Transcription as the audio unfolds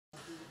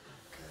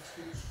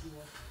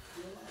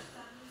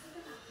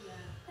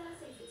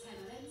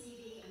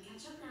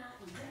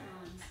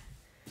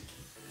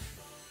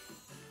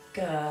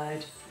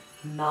Good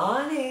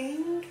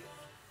morning.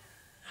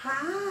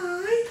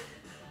 Hi.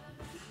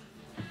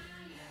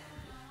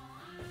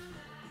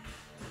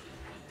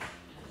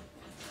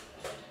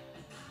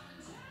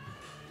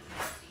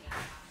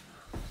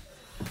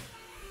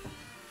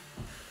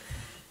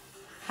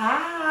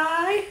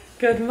 Hi.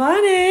 Good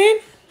morning.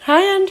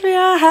 Hi,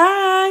 Andrea.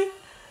 Hi.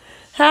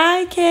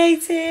 Hi,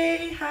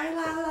 Katie. Hi,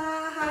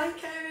 Lala. Hi,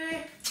 Kerry.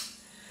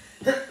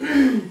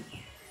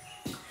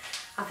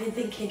 I've been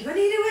thinking, do I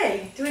need a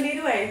wee? Do I need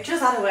a wee? I've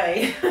just had a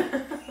wee.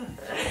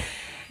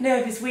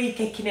 Nervous wee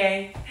kicking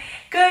in.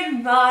 Good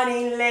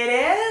morning,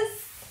 ladies.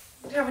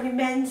 Do you have any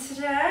men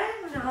today?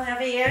 And I'll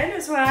have Ian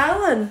as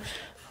well, and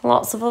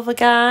lots of other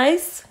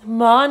guys. Good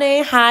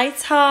morning. Hi,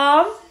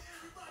 Tom.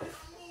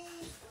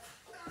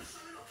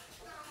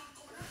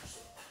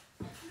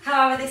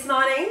 How are we this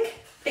morning?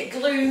 Bit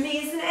gloomy,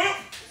 isn't it?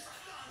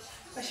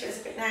 Wish it was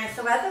a bit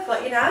nicer weather,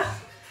 but you know.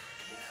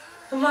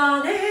 Good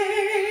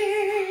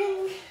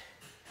morning.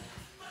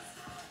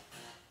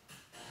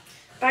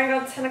 Bang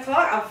on 10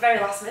 o'clock. I'm very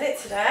last minute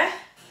today.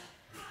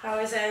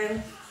 I was,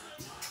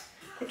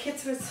 the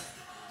kids was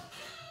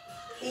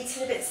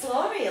eating a bit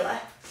slow, really.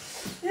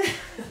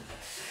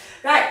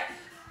 Right.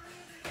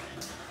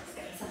 Let's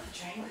get myself a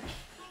drink.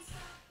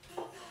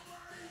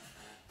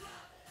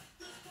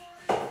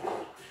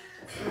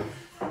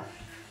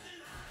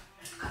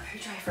 Got very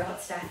dry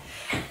throat today.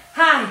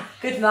 Hi,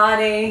 good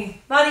morning.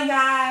 Morning,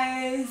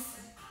 guys.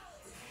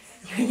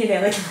 You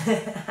know,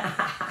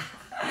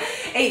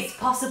 it's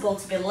possible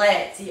to be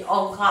late to your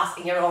own class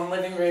in your own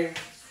living room.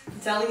 I'm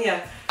telling you.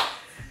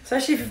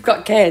 Especially if you've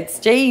got kids.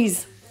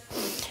 Jeez.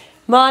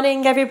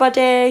 Morning,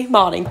 everybody.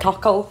 Morning,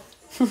 cockle.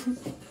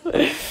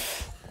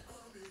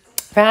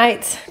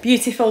 Right,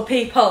 beautiful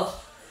people.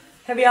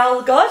 Are we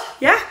all good?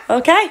 Yeah?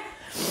 Okay.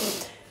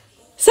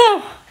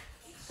 So,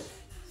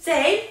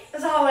 same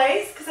as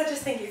always, because I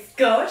just think it's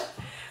good.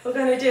 We're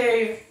going to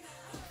do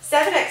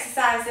 7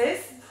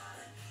 exercises.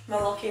 My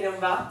lucky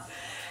number.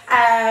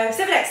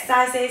 7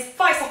 exercises,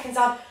 5 seconds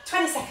on,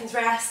 20 seconds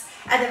rest,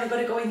 and then we're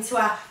going to go into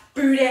our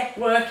booty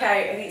workout,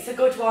 and it's a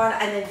good one,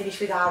 and then finish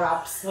with our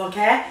abs,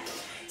 okay?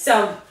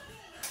 So,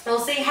 we'll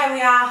see how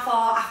we are for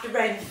after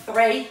round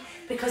 3,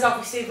 because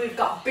obviously we've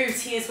got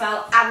booty as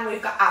well, and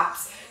we've got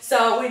abs.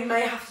 So we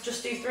may have to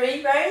just do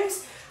 3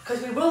 rounds,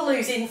 because we will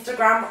lose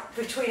Instagram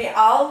between it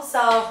all,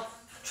 so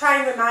try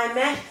and remind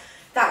me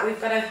that we've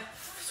got to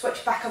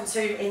switch back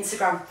onto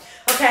Instagram.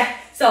 Okay,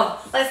 so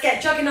let's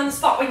get jogging on the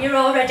spot when you're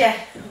all ready.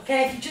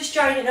 Okay, if you're just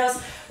joining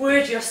us,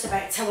 we're just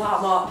about to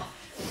warm up.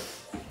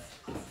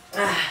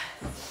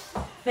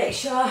 Make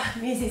sure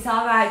music's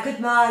alright. Good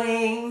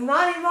morning.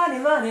 Morning,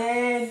 morning,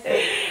 morning.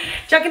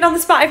 Jogging on the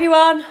spot,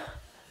 everyone.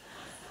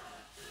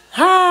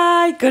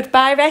 Hi,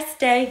 goodbye rest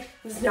day.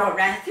 There's no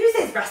rest. Who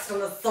says rest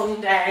on a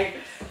Sunday?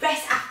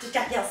 Rest after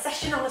Danielle's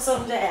session on a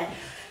Sunday.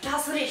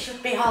 That's what it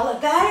should be all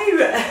about.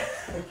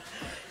 We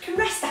can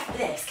rest after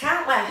this,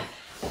 can't we?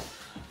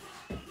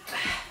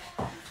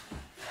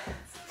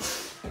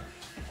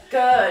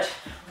 Good.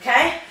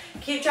 Okay,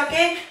 keep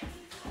jogging.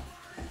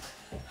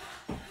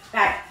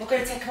 Right, we're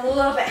going to take them a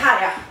little bit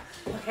higher.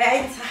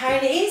 Okay, into high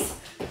knees.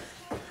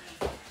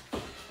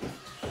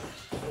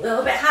 A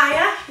little bit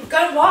higher. You've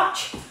got to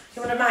watch.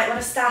 You might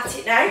want to start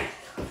it now.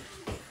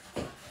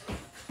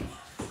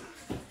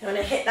 You want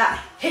to hit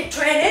that hip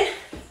training.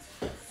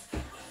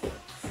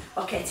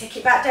 Okay, take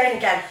it back down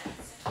again.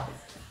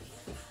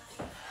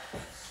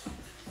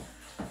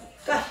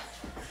 Good.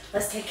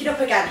 Let's take it up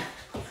again.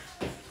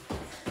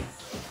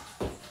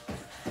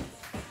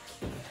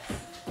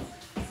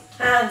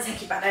 And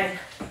take it back down.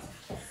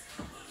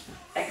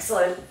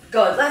 Excellent.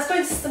 Good. Let's go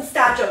into some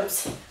star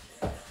jumps.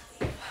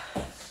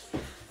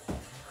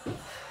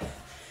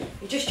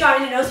 You're just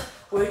joining us.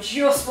 We're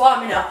just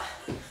warming up.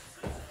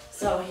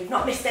 So you've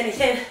not missed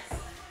anything.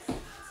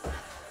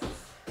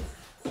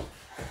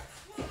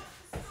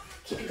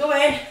 Keep it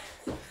going.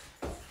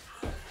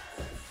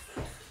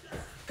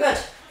 Good.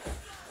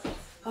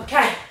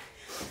 Okay.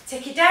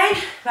 Take it down.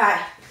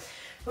 Right.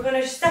 We're going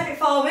to just step it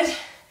forward.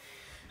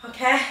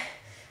 Okay.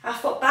 Our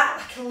foot back,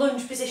 like a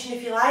lunge position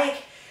if you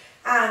like.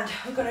 And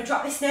we're going to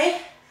drop this knee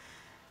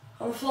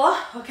on the floor,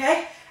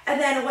 okay?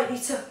 And then I want you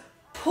to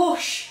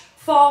push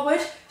forward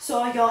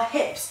so your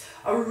hips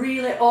are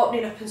really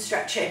opening up and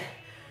stretching,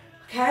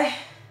 okay?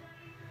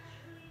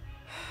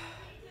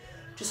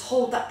 Just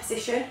hold that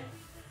position.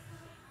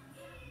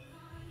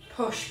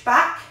 Push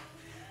back,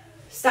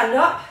 stand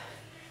up,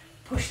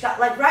 push that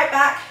leg right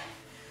back,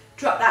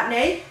 drop that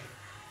knee,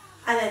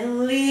 and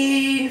then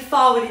lean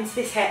forward into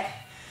this hip.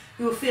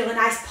 You will feel a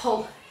nice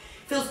pull.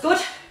 Feels good.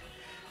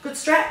 Good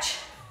stretch.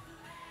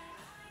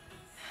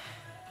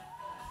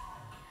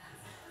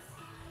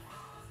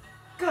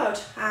 Good.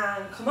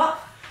 And come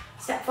up.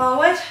 Step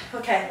forward.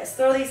 Okay, let's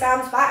throw these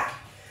arms back.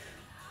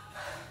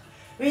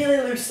 Really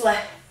loosely.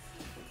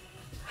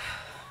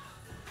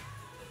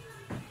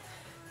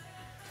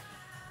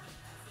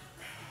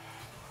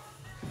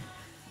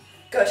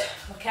 Good. Good.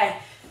 Okay,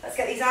 let's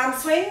get these arm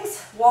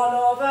swings. One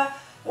over,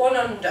 one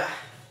under.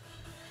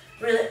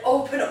 Really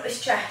open up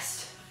this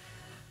chest.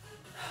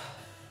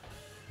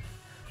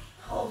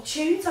 Hold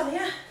tunes on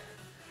here.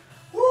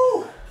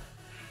 Woo!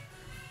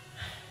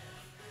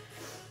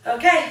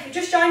 Okay, if you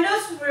just joined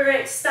us, we're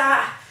ready to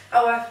start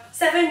our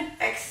 7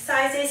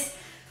 exercises.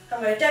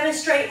 I'm going to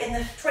demonstrate in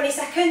the 20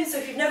 seconds, so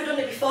if you've never done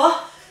it before,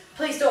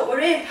 please don't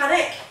worry and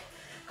panic.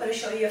 I'm going to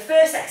show you your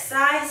first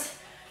exercise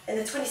in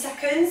the 20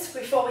 seconds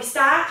before we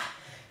start,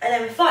 and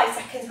then with 40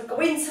 seconds we'll go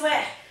into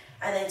it,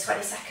 and then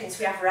 20 seconds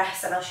we have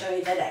rest, and I'll show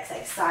you the next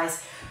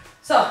exercise.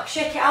 So,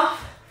 shake it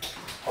off,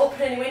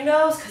 open any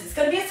windows, because it's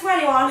going to be a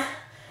sweaty one.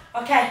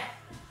 Okay,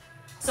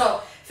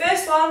 so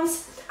first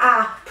ones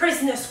are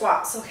prisoner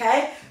squats,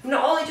 okay?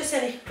 Not only just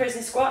any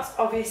prisoner squats,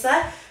 obviously.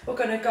 We're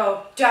going to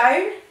go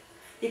down,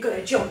 you're going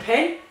to jump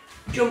in,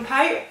 jump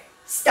out,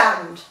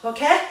 stand,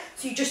 okay?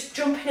 So you're just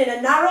jumping in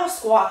a narrow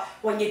squat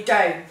when you're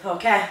down,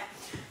 okay?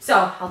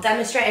 So I'll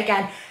demonstrate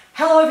again.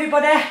 Hello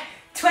everybody,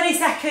 20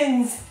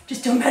 seconds,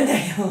 just done my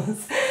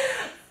nails.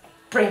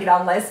 Bring it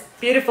on, Liz.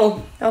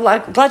 Beautiful.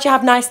 I'm glad you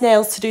have nice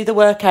nails to do the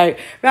workout.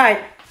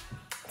 Right,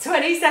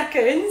 20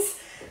 seconds.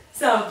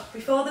 So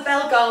before the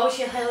bell goes,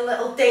 you'll hear a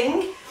little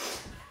ding.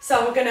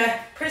 So we're gonna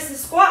prisoner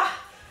squat,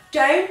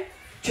 down,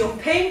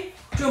 jump in,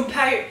 jump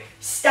out,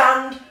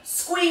 stand,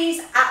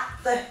 squeeze at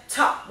the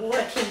top,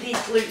 working these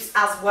glutes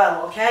as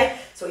well, okay?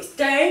 So it's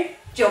down,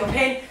 jump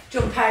in,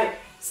 jump out,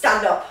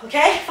 stand up,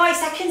 okay? 5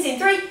 seconds in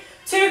 3,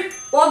 2,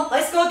 1,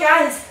 let's go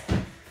guys.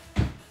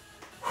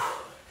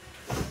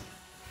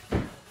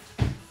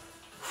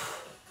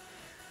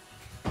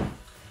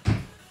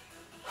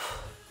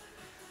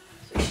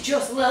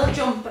 Just a little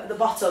jump at the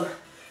bottom.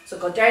 So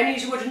go down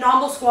as you would a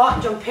normal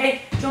squat, jump in,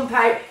 jump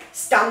out,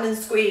 stand and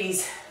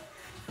squeeze.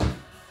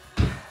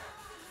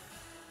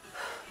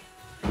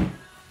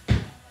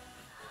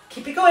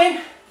 Keep it going.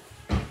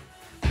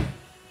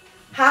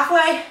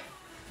 Halfway.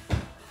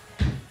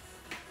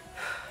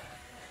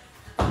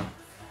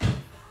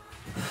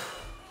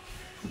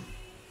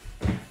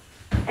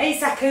 Eight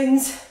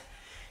seconds.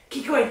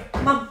 Keep going,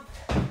 come on.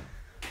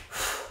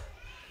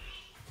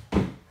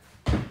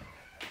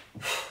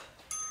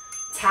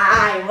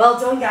 Time, well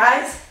done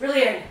guys,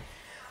 brilliant.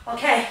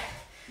 Okay,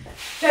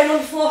 down on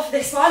the floor for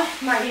this one,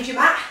 you might need your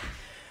mat.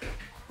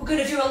 We're going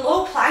to do a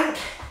low plank,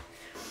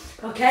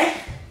 okay,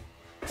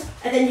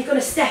 and then you're going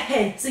to step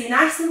in. So you're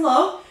nice and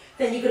low,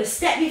 then you're going to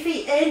step your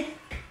feet in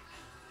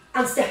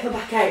and step them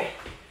back out,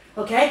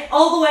 okay,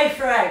 all the way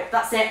throughout,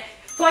 that's it.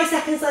 5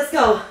 seconds, let's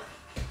go.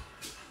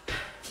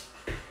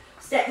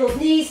 Step those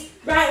knees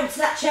right up to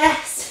that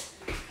chest,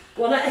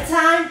 one at a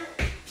time,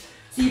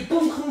 so your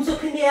bum comes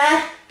up in the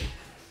air.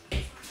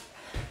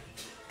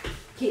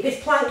 Keep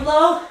this plank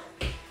low.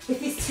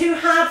 If it's too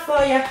hard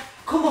for you,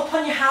 come up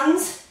on your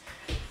hands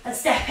and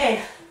step in.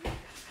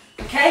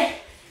 Okay?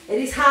 It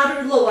is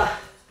harder and lower.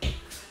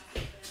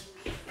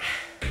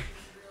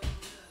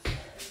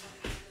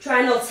 Try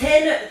and not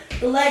turn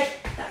the leg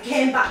that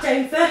came back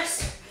down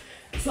first.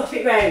 Swap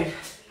it round.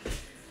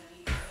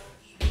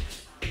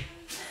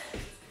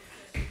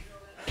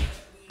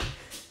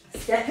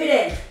 Step it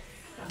in.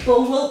 That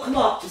bum will come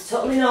up. It's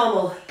totally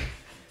normal.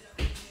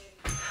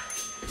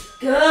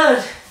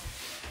 Good.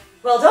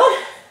 Well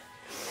done.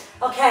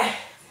 Okay,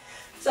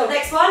 so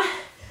next one,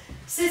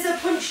 scissor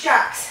punch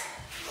jacks.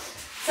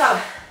 So,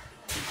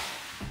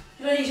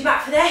 you're gonna need your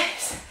mat for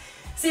this.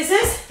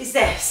 Scissors is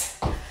this.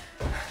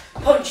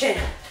 Punching.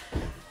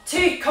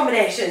 2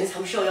 combinations,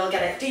 I'm sure you'll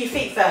get it. Do your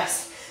feet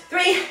first.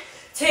 3,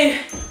 2,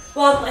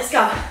 1, let's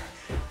go.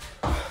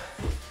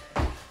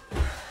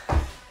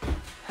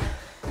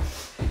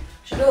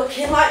 Should be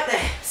looking like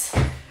this.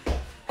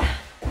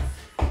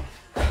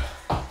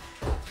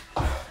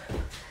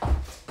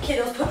 Keep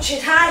those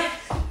punches high,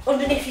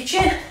 underneath your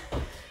chin.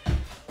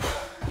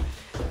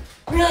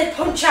 Really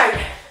punch out.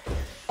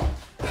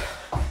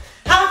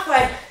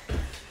 Halfway.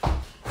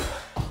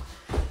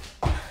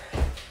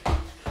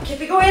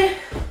 Keep it going.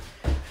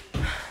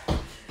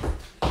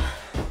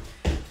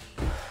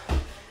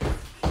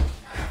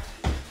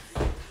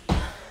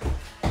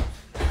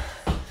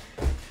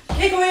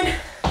 Keep going.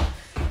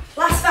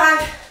 Last 5.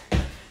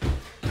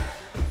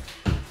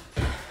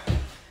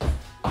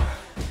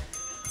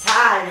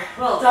 Time.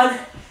 Well done.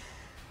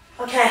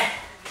 Okay,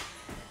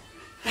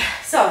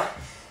 so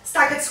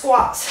staggered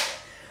squats,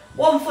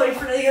 1 foot in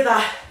front of the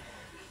other,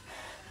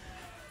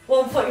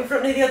 1 foot in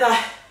front of the other.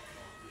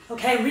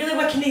 Okay, really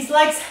working these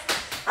legs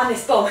and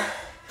this bum.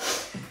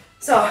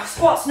 So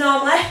squats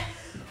normally,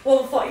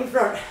 1 foot in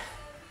front.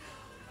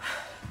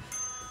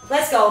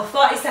 Let's go,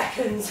 40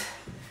 seconds.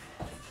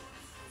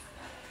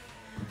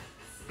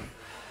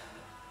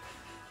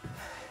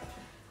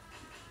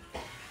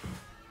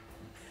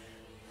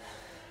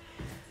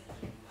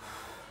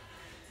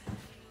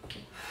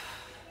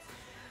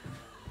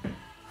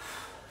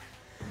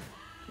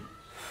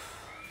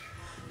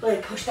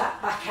 Really push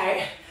that back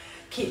out.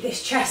 Keep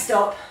this chest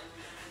up.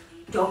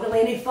 Don't be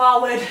leaning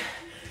forward.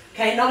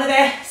 Okay, none of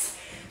this.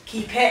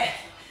 Keep it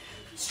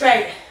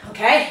straight,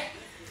 okay?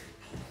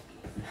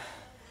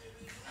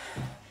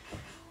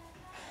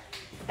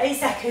 8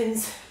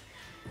 seconds.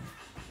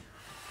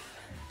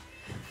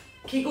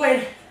 Keep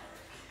going.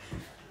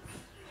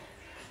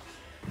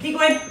 Keep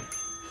going.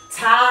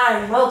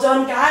 Time. Well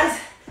done, guys.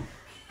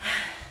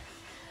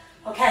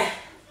 Okay.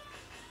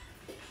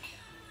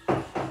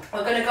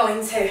 We're going to go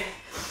into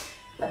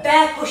a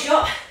bear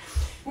push-up.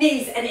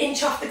 Knees an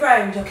inch off the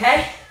ground,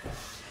 okay?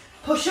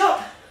 Push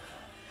up.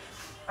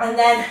 And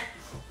then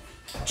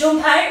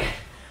jump out.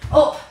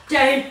 Up,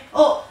 down,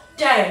 up,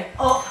 down,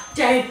 up,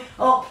 down,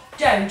 up,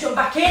 down. Jump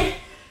back in.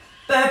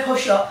 Bear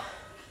push-up.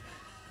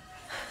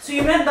 So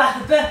you remember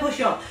the bear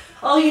push-up.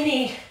 All you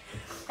need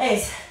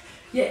is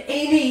your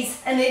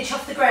knees an inch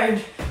off the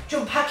ground.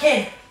 Jump back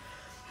in.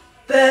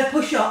 Bear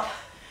push-up.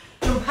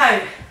 Jump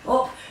out.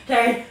 Up,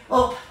 down,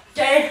 up,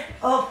 down,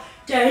 up,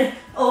 down,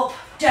 up,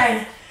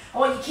 down. I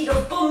want you to keep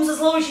those bums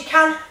as low as you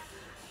can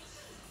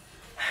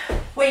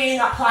when you're in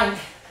that plank.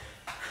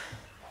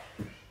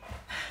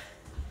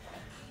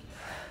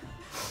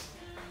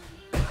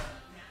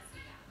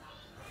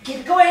 Keep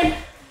it going.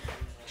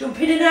 Jump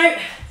in and out.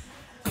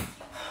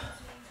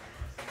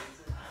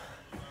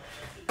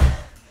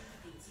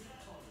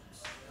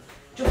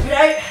 Jump it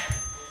out.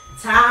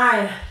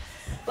 Time.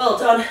 Well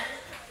done.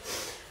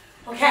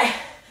 Okay,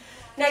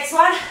 next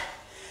one.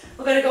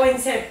 We're going to go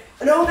into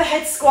an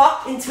overhead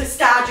squat into a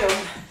star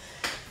jump.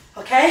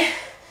 Okay,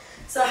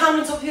 so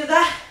hand on top of the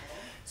other.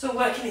 So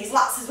we're working these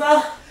lats as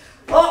well.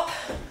 Up,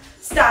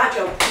 star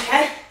jump.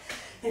 Okay,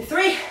 in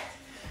 3,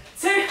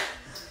 2,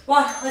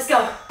 1, let's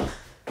go.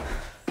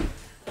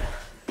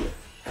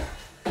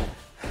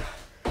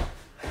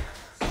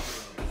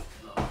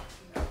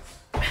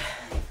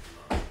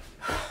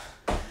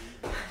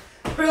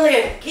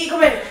 Brilliant, keep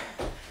going.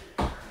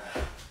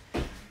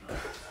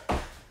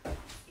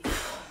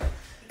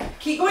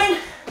 Keep going.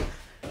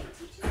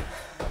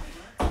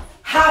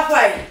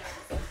 Halfway.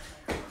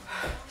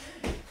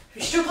 If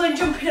you're struggling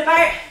jumping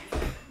about,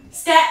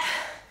 step.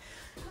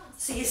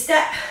 So you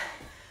step.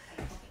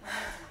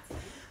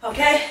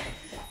 Okay,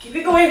 keep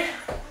it going.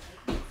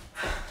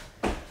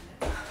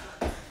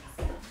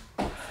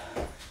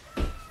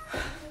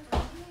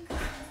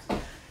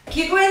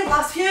 Keep going,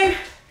 last few.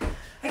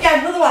 Again,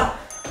 another one.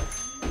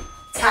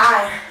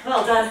 Time,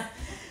 well done.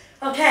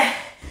 Okay,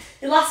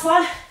 your last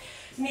one,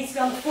 you need to be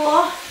on the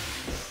floor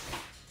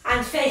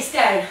and face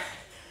down.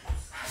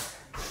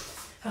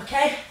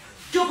 Okay,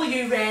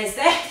 W raise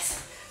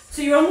this.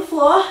 So you're on the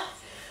floor,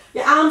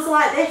 your arms are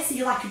like this, so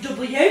you're like a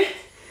W,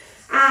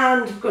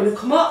 and we're going to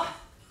come up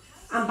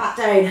and back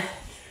down.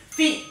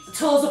 Feet,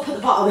 toes up at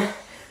the bottom.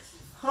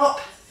 Up.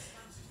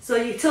 So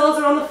your toes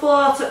are on the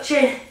floor,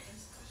 touching.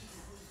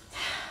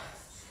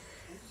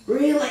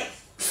 Really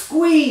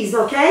squeeze,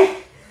 okay?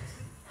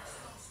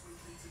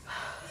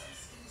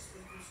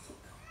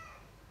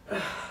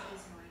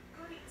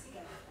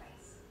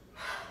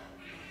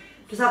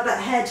 Just have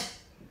that head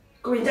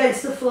going down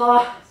to the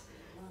floor.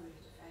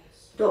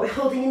 Don't be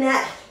holding your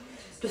neck.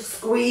 Just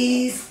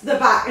squeeze the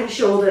back and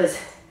shoulders.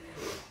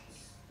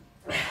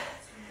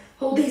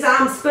 Hold these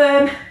arms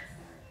firm.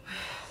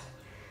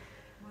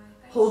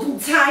 Hold them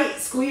tight.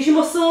 Squeeze your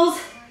muscles.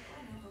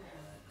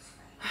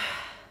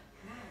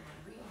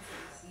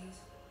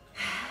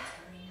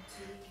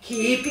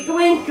 Keep it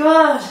going.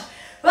 Good.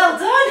 Well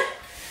done.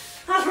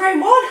 That's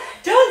round 1.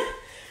 Done.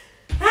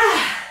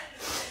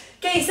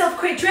 Get yourself a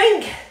quick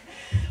drink.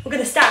 We're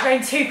going to start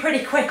round 2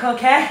 pretty quick,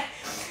 okay?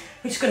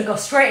 We're just going to go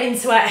straight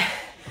into it.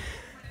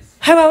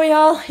 How are we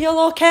all? You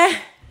all okay?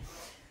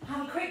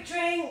 Have a quick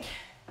drink.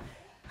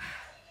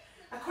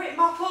 A quick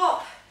mop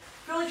up.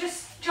 Really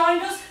just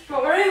joined us.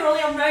 Don't worry, we're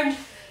only on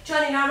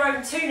joining our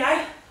round 2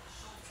 now.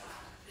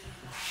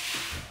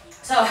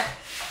 So,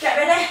 get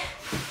ready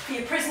for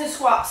your prisoner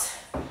squats.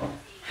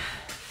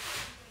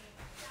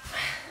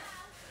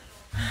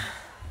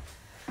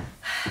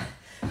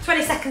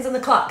 "20 seconds on the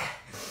clock.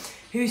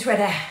 Who's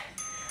ready?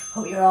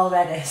 Hope you're all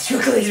ready.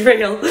 Struggle is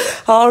real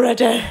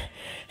already.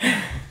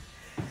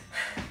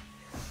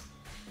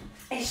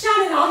 Is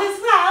Shannon on as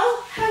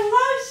well?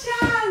 Hello,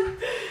 Shan.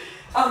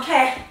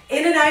 Okay,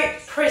 in and out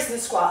prisoner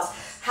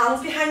squats. Hands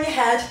behind your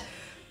head,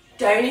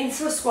 down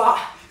into a squat.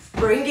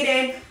 Bring it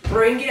in,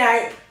 bring it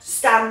out,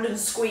 stand and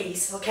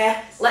squeeze.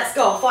 Okay, let's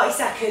go. 40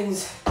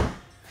 seconds.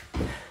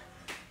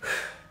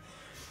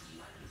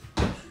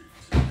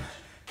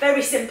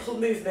 Very simple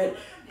movement,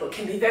 but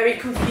can be very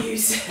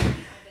confused.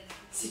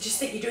 So just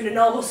think you're doing a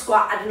normal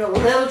squat, adding a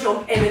little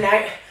jump in and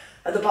out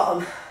at the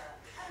bottom.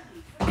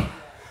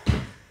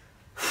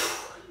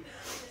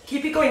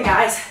 Keep it going,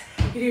 guys.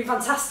 You're doing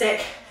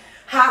fantastic.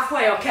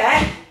 Halfway,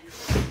 okay?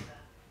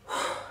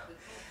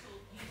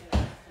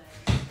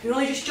 If you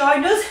only just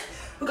joined us,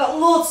 we've got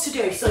loads to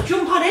do, so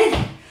jump on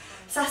in.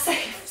 It's our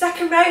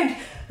second round.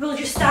 We've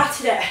only just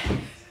started it.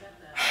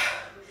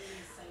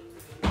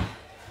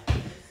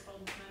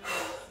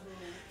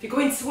 If you're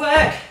going to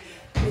work,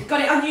 we've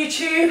got it on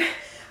YouTube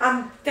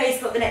and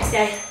Facebook the next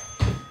day.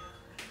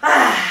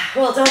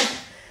 Well done.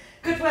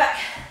 Good work.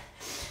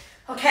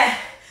 Okay,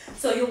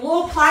 so your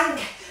low plank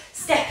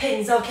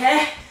step-ins,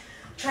 okay?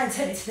 Try and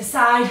turn it to the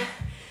side.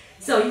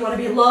 So you want to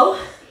be low,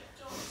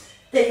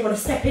 Then you want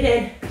to step it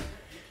in,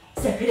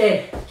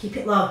 keep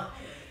it low.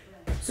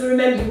 So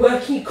remember, you're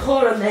working your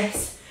core on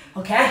this,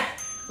 okay?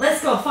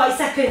 Let's go, 40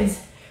 seconds.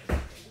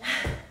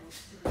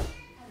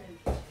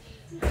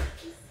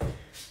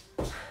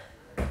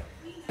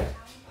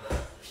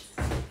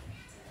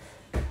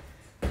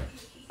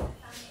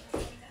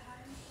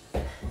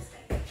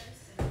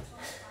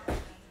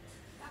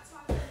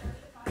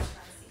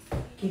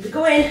 Keep it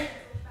going.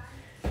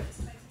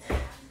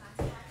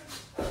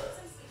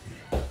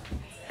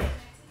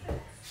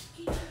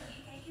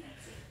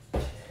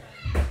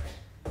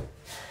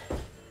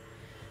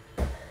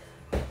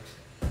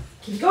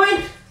 Keep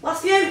going.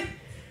 Last few.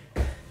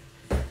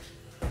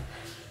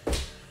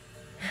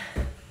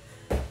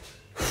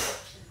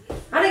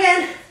 And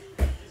again.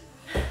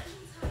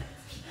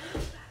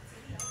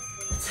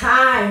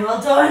 Time.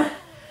 Well done.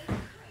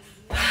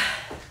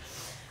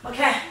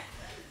 Okay.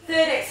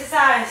 Third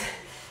exercise.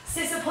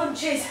 Scissor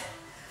punches.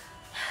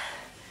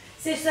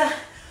 Scissor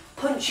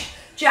punch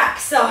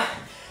jacks. So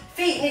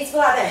feet need to be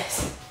like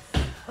this.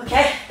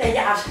 Okay. Then you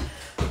add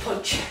the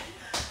punch.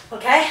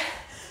 Okay.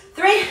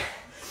 3,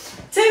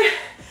 2,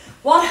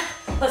 1,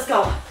 let's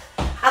go.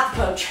 Add the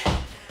punch.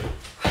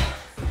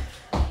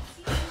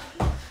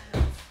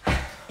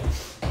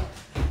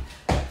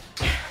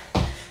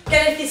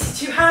 Again, if this is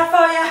too hard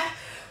for you,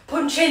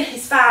 punching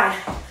is fine.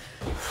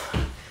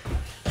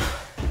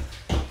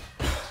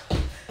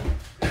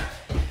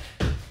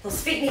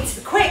 Those feet need to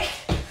be quick,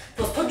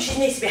 those punches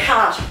need to be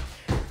hard.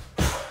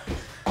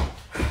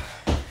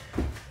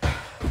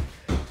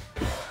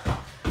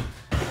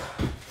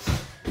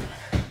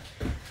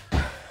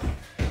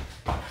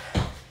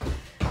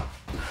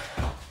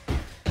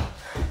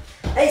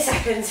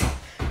 Seconds.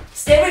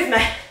 Stay with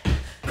me.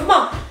 Come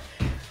on.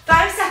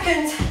 5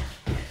 seconds.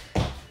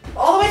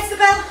 All the way to the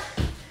bell.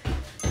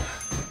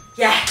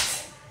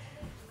 Yes.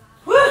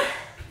 Woo.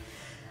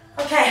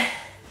 Okay.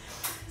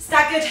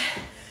 Staggered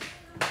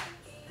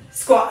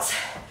squats.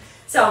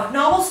 So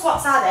normal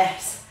squats are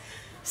this.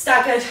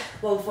 Staggered,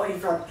 one foot in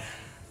front.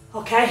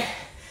 Okay.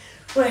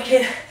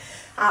 Working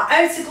our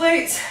outer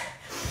glutes.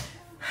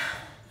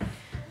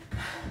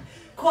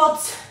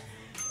 Quads.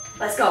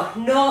 Let's go.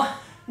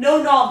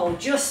 No normal,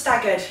 just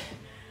staggered.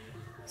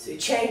 So a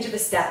change of a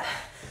step,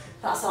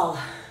 that's all.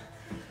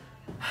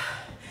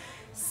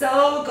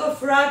 So good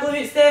for our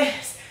glutes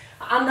this,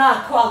 and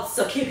our quads,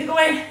 so keep it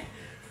going.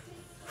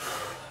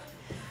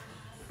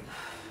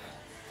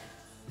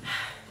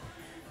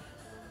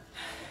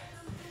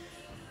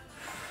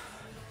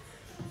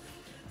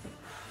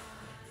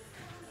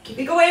 Keep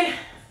it going.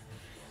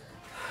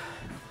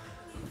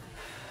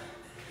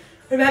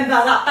 Remember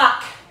that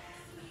back,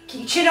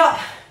 keep your chin up.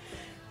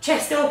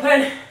 Chest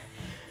open,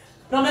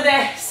 none of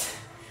this,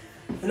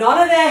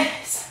 none of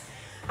this.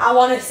 I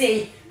want to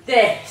see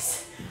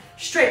this,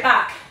 straight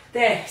back,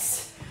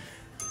 this,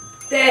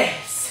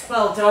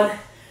 well done.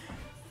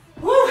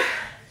 Woo,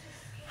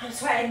 I'm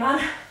sweating,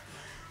 man.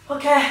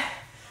 Okay,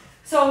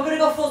 so we're going to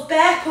go for those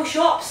bear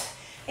push-ups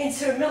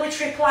into a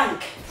military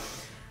plank.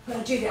 I'm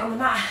going to do it on the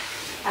mat,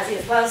 as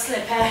it's well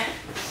slippery.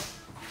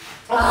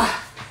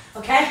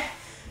 Okay,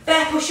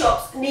 bear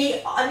push-ups,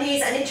 knees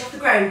an inch off the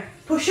ground.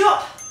 Push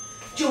up.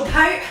 Jump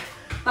out,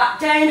 back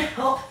down,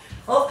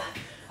 up,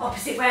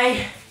 opposite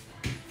way.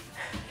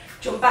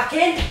 Jump back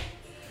in.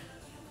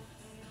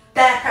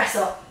 Bear press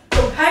up.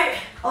 Jump out,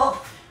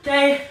 up,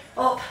 down,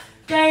 up,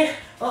 down,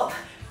 up,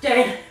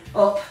 down,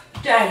 up,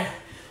 down.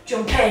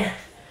 Jump in.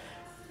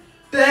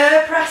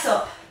 Bear press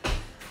up.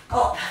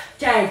 Up,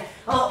 down,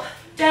 up,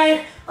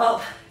 down,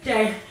 up,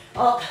 down,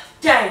 up,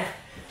 down.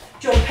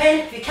 Jump in.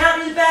 If you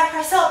can't do the bear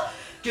press up,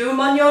 do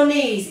them on your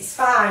knees, it's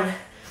fine.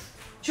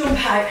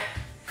 Jump out.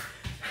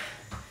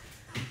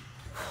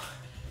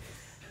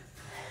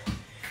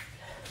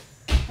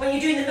 When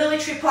you're doing the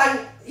military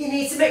plank, you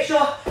need to make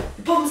sure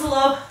the bums are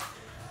low.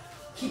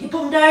 Keep your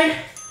bum down.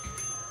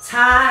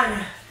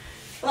 Time.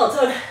 Well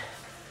done.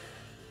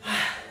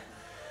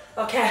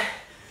 Okay,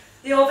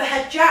 the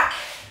overhead jack.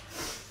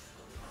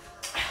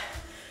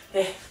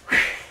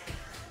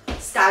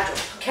 Star jump,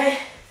 okay?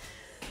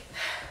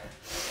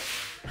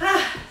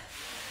 I'm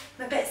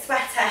a bit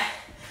sweaty. I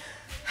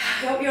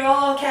hope you're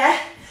all okay.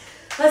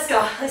 Let's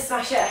go, let's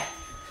smash it.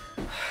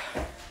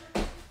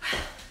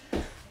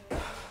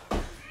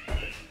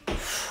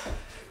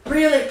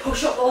 Really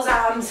push up those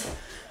arms.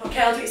 Okay,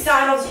 I'll do it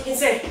side on so you can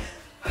see.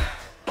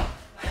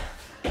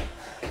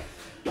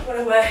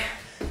 Run away.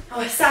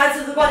 Our sides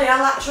of the body, our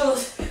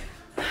laterals.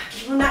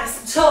 Keep them nice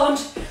and toned.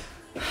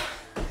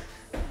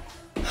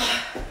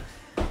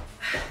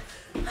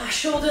 Our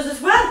shoulders as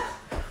well.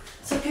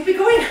 So keep it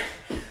going.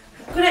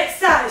 Good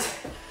exercise.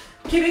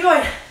 Keep it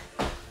going.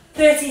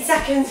 13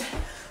 seconds.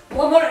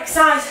 One more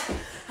exercise.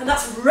 And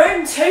that's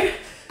round 2.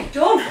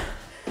 Done.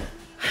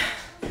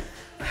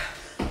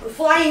 We're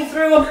flying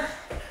through them.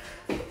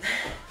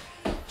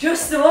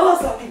 Just the more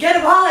so I can get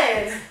them all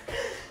in.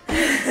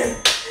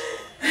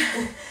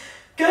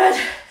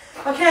 Good.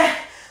 Okay,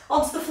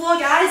 onto the floor,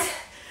 guys.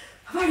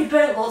 I've already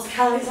burnt loads of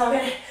calories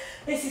already.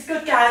 This is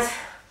good, guys.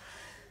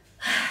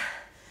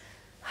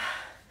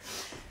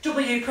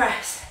 W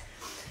press.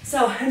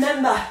 So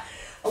remember,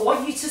 I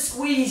want you to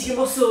squeeze your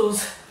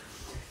muscles.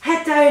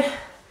 Head down,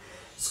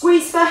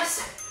 squeeze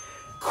first,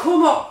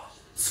 come up,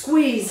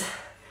 squeeze.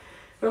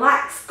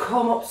 Relax,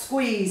 come up,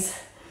 squeeze.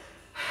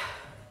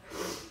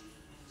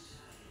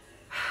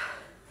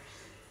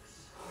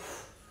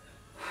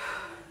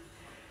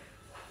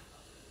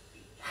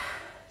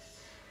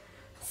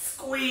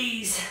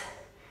 Squeeze.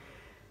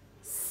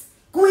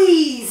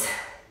 Squeeze.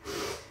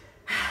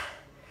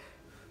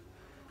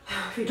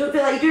 If you don't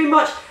feel like you're doing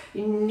much,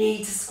 you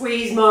need to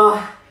squeeze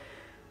more.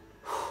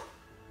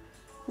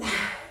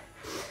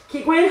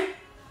 Keep going.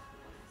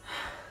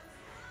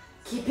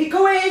 Keep it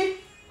going.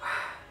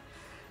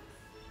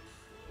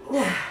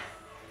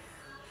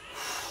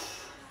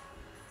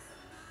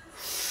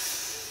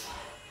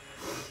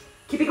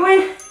 Keep it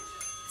going.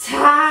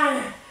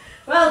 Time.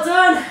 Well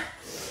done.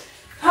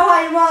 How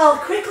are you all?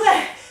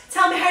 Quickly,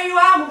 tell me how you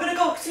are. We're going to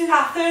go to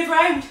our third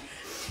round.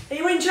 Are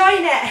you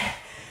enjoying it?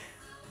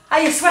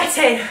 Are you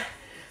sweating?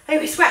 Are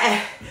you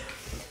sweaty?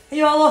 Are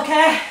you all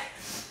okay?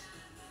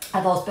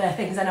 Are those bare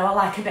things? I know I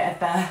like a bit of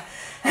bare.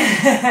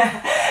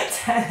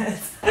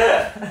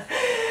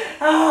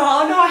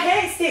 Oh no, I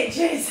hate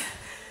stitches.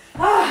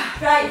 Oh,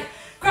 right,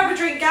 grab a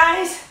drink,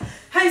 guys.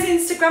 How's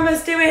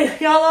Instagrammers doing?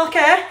 You all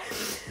okay?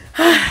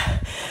 Hi,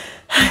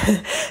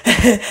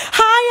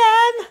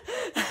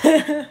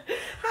 Em.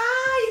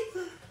 Hi.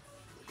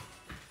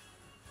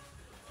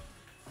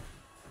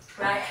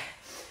 Right,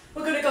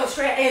 we're gonna go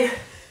straight in.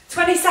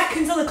 20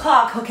 seconds on the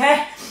clock,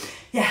 okay?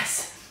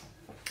 Yes.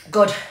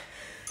 Good.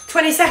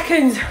 20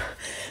 seconds.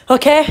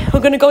 Okay, we're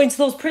gonna go into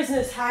those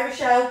prisoners. Hi,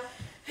 Rochelle.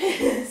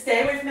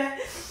 Stay with me.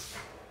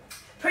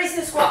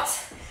 Prisoner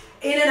squats.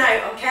 In and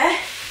out, okay?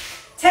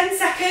 10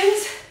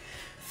 seconds.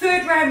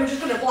 Third round, we're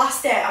just gonna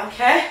blast it,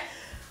 okay?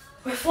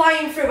 We're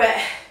flying through it.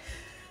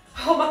 I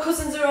hope my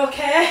cousins are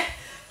okay.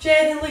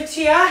 Jade and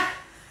Lucia.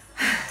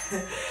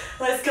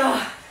 Let's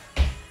go.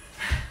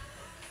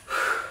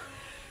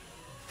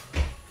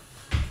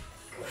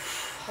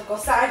 I'll go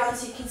side on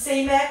so you can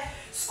see me.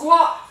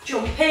 Squat,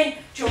 jump in,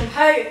 jump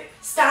out,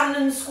 stand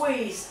and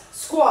squeeze.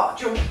 Squat,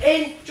 jump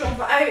in, jump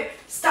out,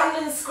 stand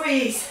and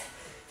squeeze.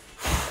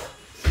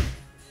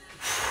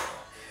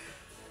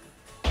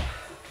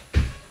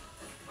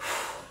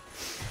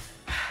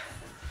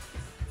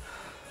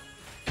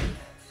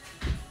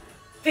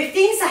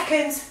 "15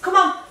 seconds, come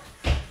on.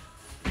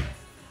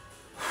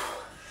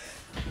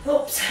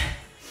 Oops.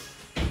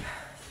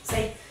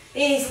 See,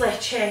 easily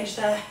change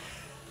there.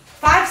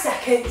 5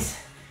 seconds.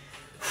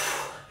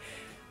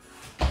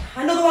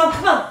 Another one,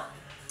 come on.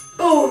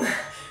 Boom.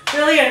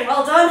 Brilliant,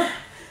 well done.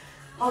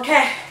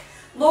 Okay,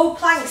 low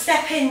plank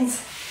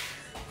step-ins.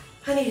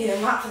 I needed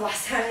a mat for the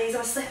last time these, I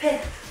was slipping.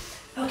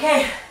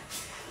 Okay,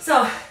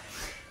 so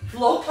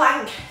low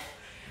plank.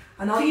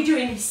 And all you're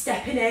doing is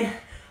stepping in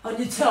on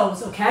your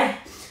toes, okay?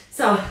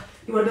 So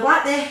you want to be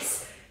like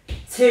this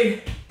to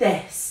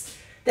this.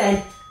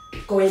 Then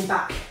going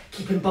back,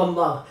 keeping bum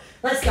low.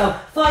 Let's go,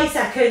 40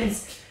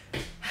 seconds.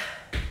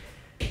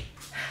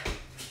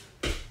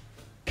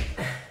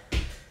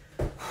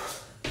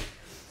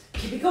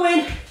 Keep it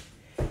going.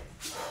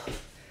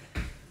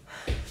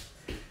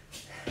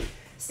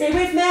 Stay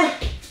with me.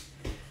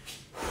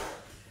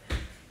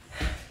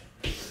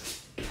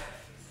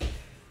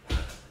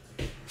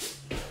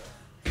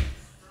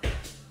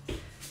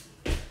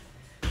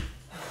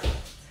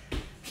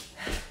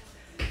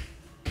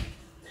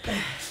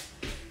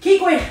 Keep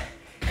going.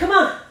 Come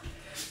on.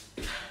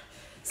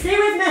 Stay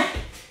with me.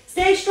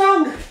 Stay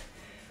strong.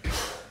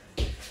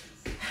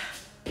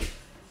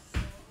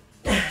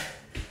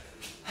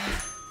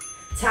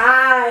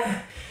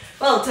 Time.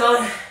 Well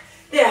done.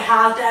 They're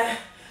hard though.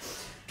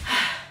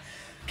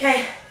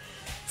 Okay.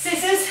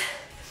 Scissors.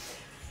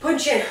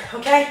 Punching.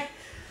 Okay.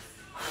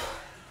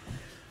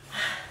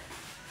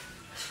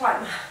 Just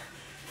wipe my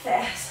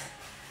face.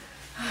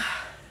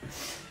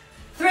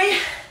 3.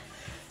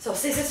 So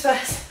scissors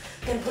first,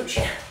 then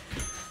punching.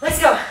 Let's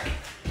go.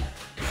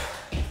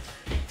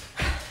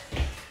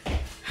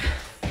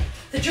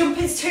 The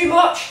jumping's too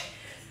much.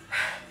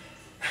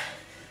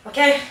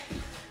 Okay.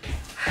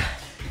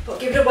 But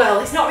give it a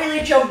whirl. It's not really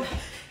a jump,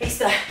 it's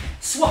the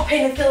swap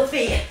in and fill the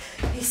feet.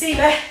 You see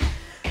me?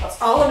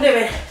 That's all I'm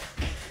doing.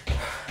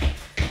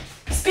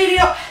 Speed it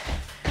up.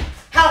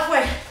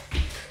 Halfway.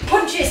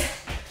 Punches.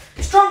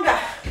 Stronger.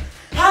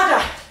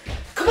 Harder.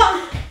 Come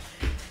on.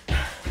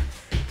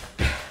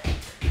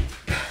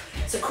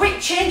 It's a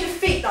quick change of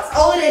feet, that's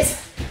all it is.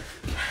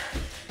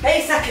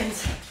 8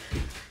 seconds.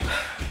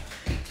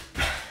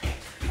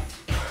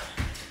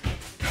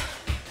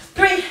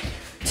 3,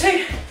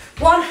 2,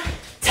 1,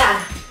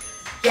 10.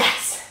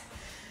 Yes.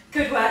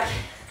 Good work.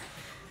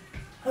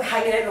 We're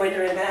hanging out the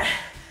window in a minute.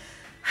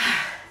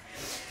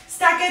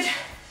 Staggered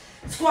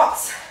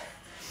squats.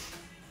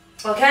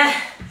 Okay.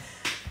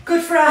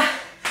 Good for our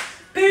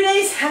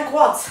booties and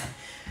quads.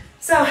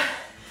 So,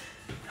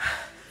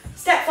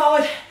 step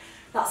forward.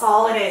 That's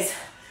all it is.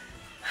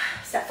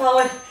 Step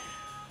forward.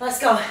 Let's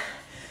go.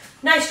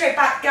 Nice straight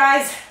back,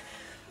 guys.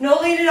 No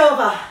leaning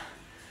over.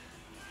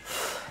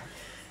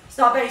 It's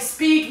not very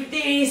speed with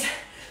these.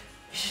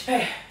 It's just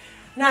very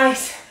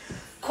nice,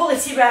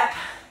 quality rep.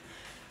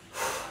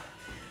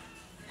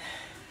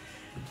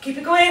 Keep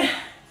it going.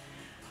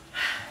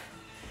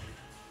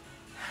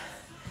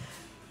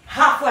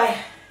 Halfway.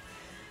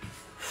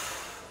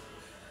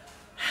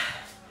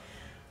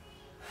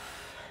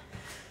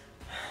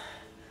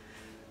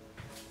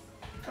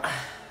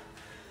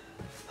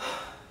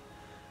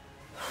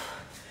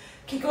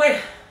 Keep going.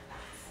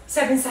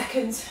 7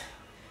 seconds.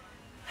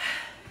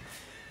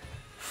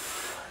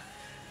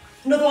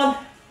 Another one.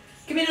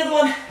 Give me another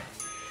one.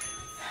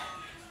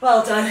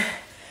 Well done.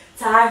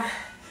 Time.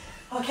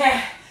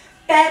 Okay.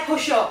 Bear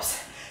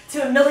push-ups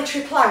to a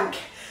military plank.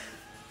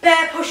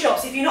 Bear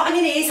push-ups. If you're not on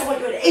your knees, I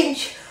want you an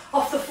inch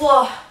off the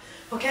floor.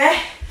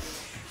 Okay?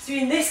 So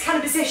you're in this kind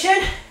of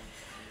position.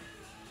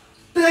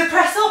 Bird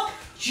press up.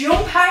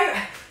 Jump out.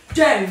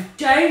 Down,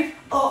 down,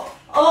 up,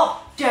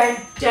 up, down,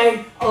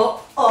 down,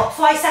 up, up.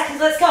 5 seconds,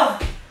 let's go.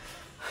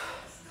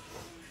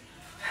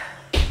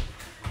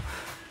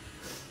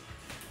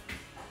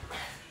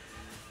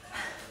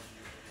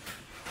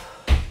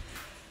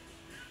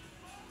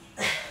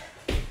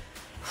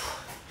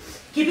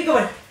 Keep it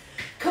going.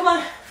 Come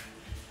on.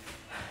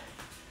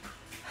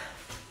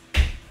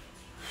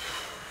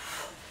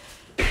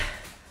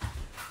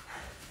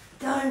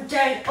 Down,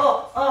 down,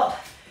 up,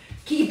 up.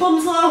 Keep your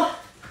bums low.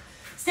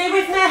 Stay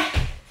with me.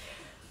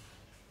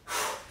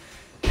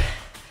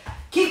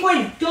 Keep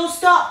going. Don't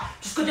stop.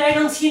 Just go down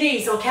onto your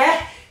knees,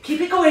 okay?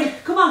 Keep it going.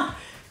 Come on.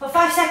 For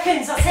 5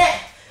 seconds. That's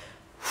it.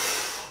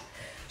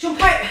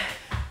 Jump out.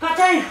 Back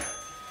down.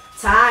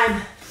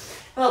 Time.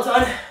 Well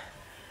done.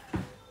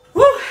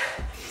 Woo.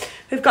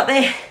 We've got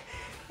the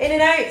in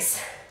and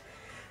outs.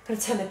 I'm going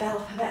to turn the bell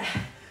up a bit.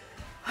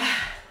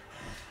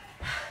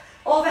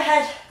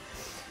 Overhead.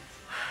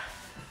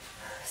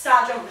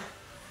 Star jump.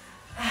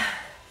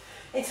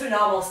 Into a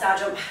normal star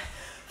jump.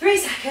 3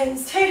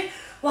 seconds. 2,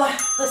 1.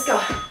 Let's go.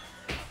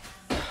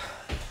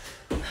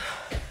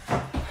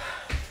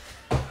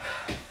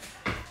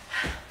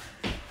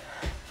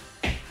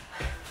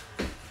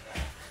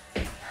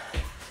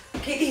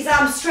 Keep these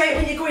arms straight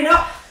when you're going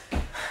up.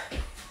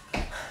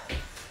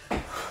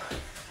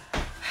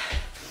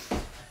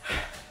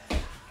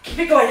 Keep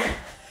it going.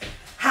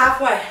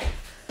 Halfway.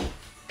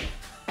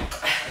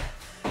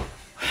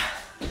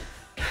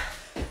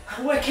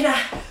 Working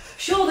our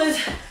shoulders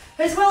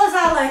as well as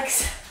our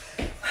legs.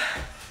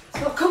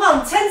 So come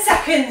on, 10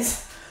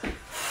 seconds.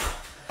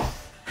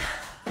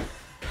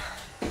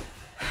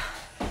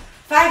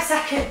 5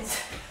 seconds.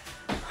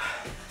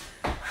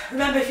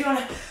 Remember, if you want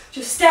to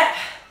just step,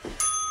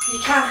 you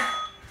can.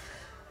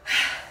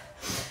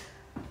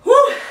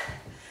 Woo!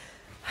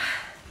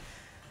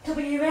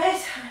 W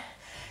raise.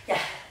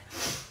 Yeah.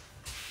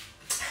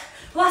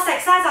 Last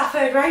exercise, our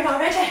third round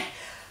already.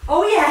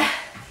 Oh yeah.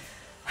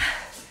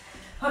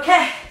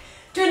 Okay,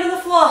 do it on the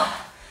floor.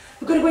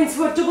 We're going to go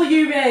into a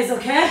W raise,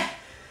 okay?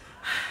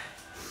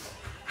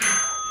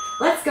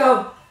 Let's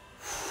go.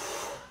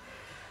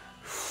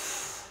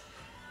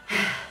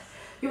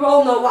 You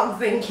all know what I'm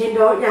thinking,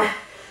 don't you?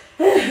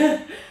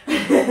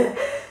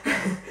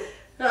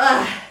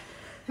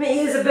 My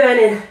ears are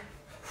burning.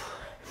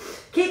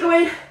 Keep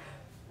going.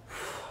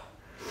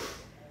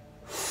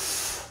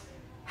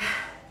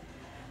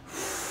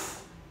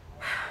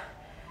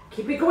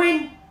 Keep it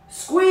going.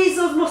 Squeeze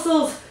those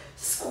muscles.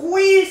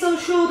 Squeeze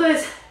those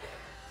shoulders.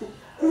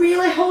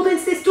 Really hold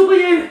into this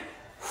W.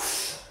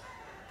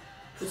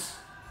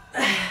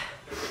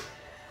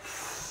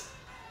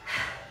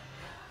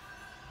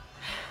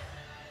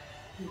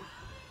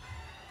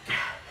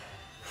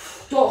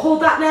 Don't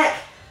hold that neck.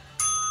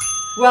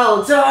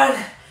 Well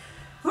done.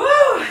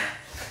 Woo!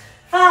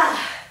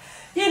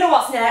 You know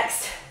what's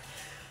next.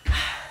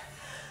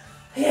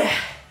 Yeah,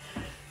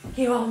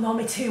 you all know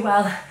me too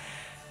well.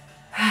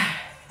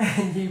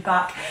 And you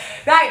back.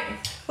 Right,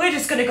 we're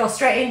just gonna go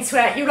straight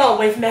into it. You're all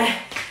with me.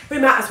 We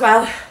might as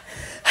well.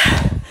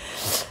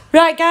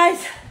 Right,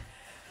 guys,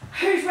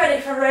 who's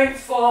ready for round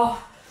 4?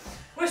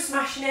 We're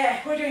smashing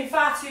it. We're doing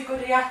far too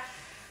good here.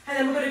 And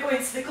then we're gonna go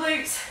into the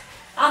glutes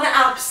and the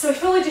abs. So if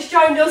you've only just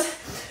joined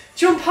us,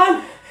 jump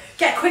on,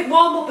 get a quick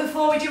warm up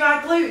before we do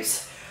our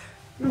glutes.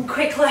 And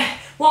quickly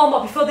warm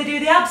up before they do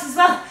the abs as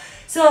well.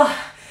 So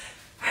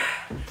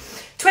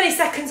 20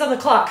 seconds on the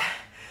clock.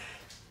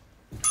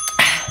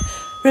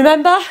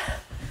 Remember?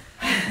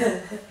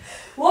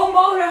 One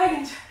more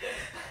round.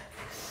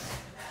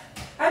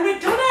 And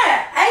we've done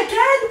it!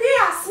 Again, we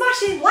are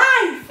smashing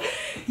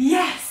life!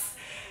 Yes!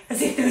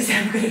 As if there was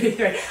ever going to be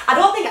 3. I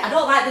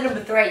don't like the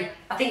number 3.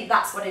 I think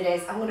that's what it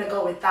is. I'm going to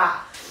go with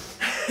that.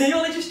 You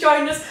only just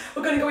joined us.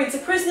 We're going to go into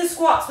prisoner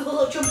squats with a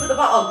little jump at the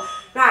bottom.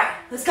 Right,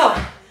 let's go.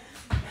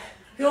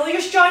 You only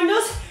just joined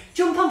us.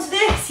 Jump onto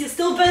this. You'll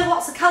still burn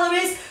lots of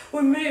calories.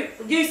 We're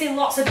using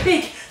lots of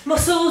big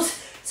muscles.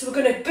 So we're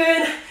going to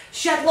burn,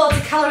 shed loads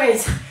of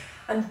calories.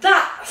 And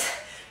that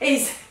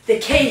is the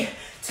key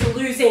to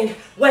losing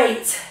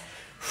weight.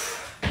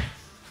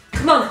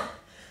 Come on.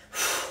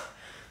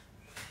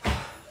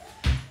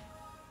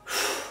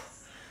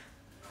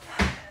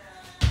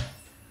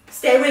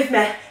 Stay with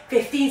me.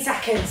 15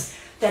 seconds.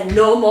 Then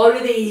no more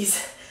of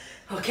these.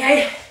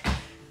 Okay?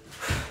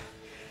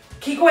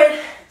 Keep going.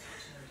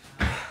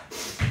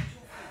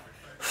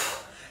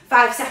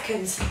 5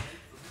 seconds.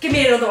 Give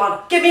me another one.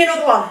 Give me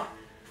another one.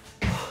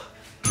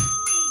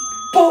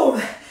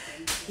 Boom.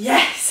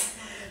 Yes.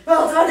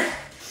 Well done.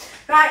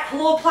 Right,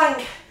 low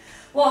plank.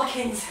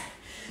 Walk-ins.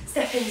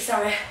 Step-ins,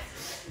 sorry.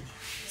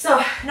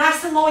 So,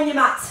 nice and low on your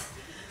mat.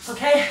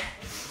 Okay?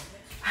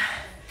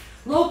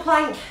 Low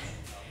plank.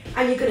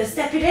 And you're going to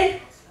step it in.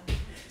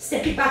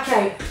 Step it back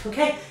out.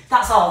 Okay?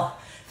 That's all.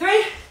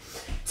 3,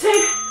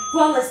 2,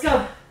 1, let's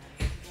go.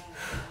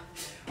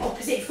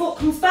 Opposite foot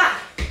comes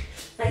back.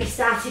 Like you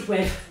started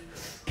with.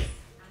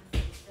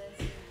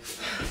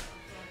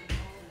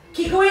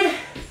 Keep going.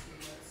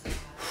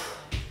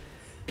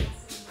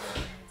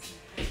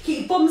 Keep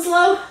your bums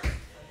low.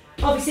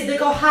 Obviously they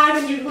go high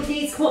when your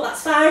knees come up,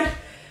 that's fine.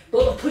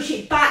 But push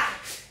it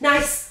back.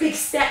 Nice big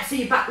step so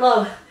you're back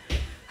low.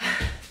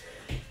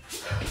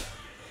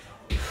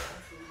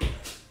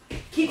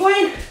 Keep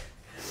going.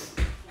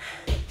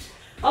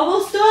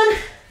 Almost done.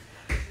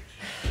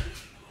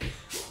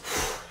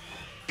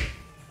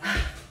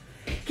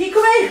 Keep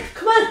going.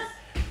 Come on.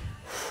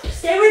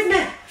 Stay with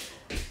me.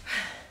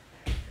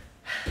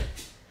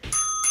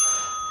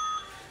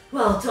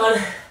 Well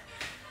done.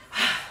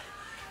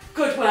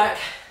 Good work.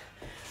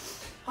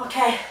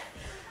 Okay,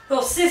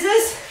 those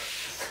scissors.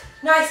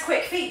 Nice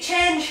quick feet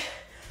change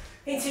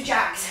into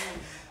jacks.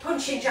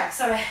 Punching jacks,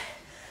 sorry.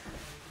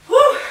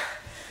 Woo.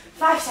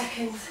 5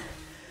 seconds.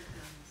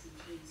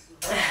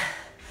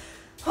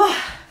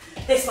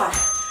 This one.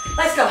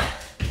 Let's go.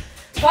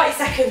 40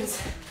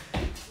 seconds.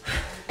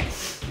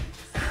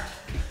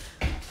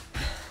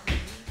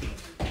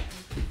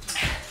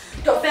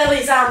 Don't fail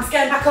these arms.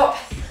 Get them back up.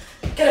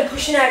 Get them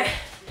pushing out.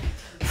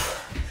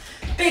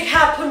 Big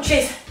hard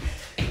punches.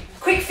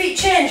 Quick feet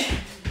change.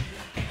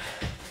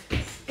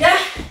 Yeah?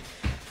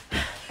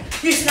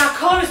 Using our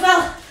core as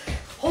well.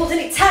 Holding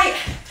it tight.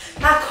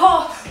 Our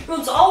core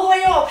runs all the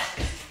way up.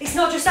 It's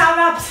not just our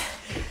abs.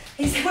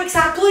 It works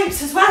our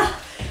glutes as well.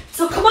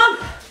 So come on.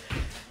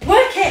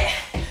 Work it.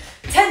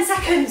 10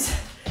 seconds.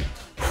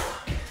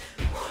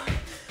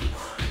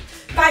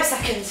 5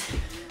 seconds.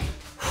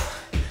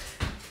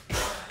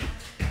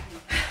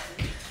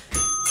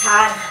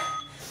 Time.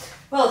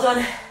 Well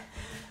done.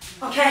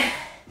 Okay.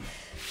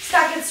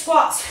 Staggered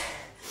squats.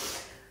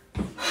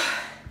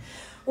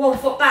 1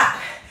 foot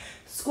back.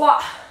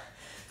 Squat.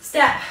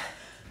 Step.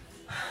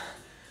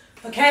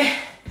 Okay.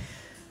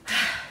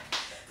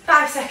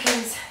 5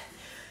 seconds.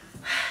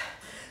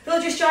 If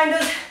you just joined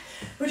us,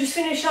 we're just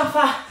finished off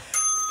our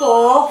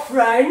 4th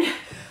round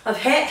of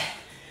HIIT.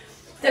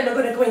 Then we're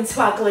going to go into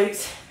our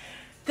glutes.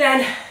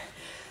 Then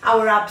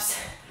our abs.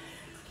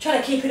 Trying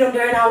to keep it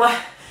under an hour.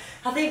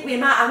 I think I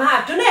might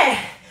have done it.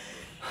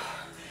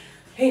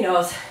 Who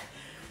knows?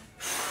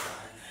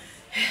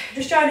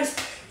 Just joined us.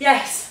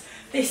 Yes,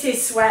 this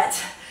is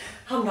sweat.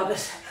 I'm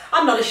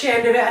not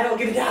ashamed of it. I don't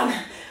give a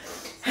damn.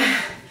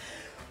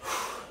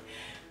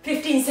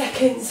 15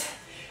 seconds.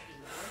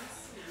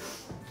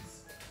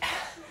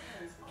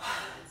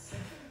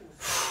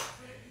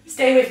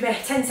 Stay with me.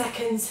 10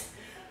 seconds.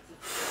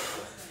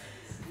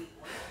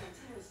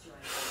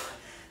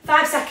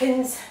 5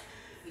 seconds.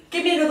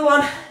 Give me another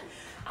one.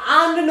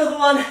 And another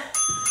one.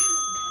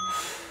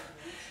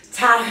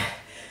 Time.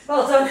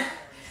 Well done.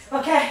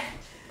 Okay.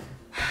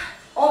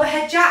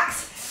 Overhead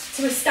jacks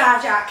to a star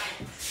jack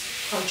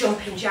or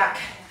jumping jack,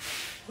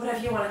 whatever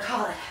you want to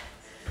call it.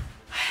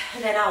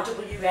 And then our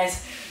W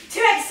raise. 2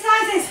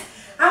 exercises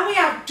and we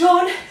are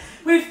done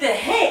with the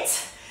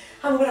HIIT.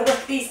 And we're going to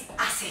work these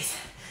asses.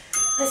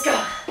 Let's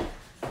go.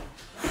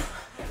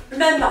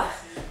 Remember,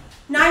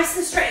 nice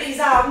and straight these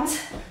arms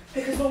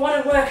because we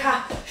want to work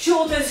our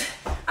shoulders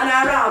and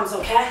our arms,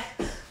 okay?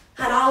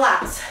 And our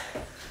lats.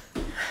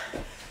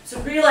 So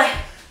really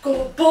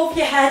go above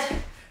your head.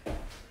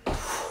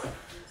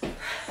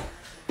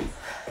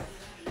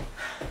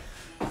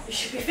 You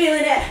should be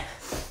feeling it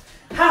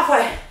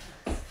halfway.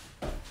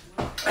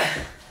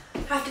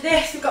 After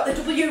this, we've got the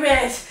W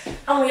raise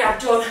and we are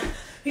done.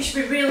 You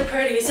should be really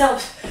proud of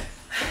yourselves.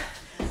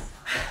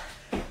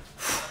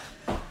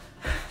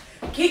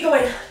 Keep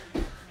going.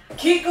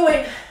 Keep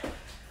going.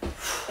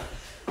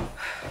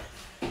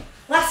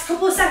 Last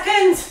couple of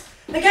seconds.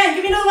 Again,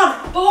 give me another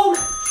one. Boom.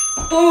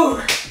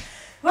 Boom.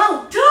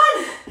 Well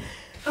done.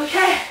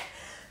 Okay,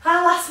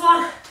 our last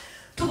one.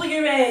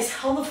 W raise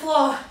on the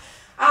floor.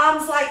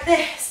 Arms like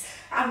this.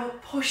 And we're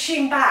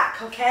pushing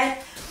back, okay?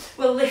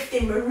 We're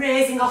lifting, we're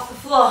raising off the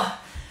floor.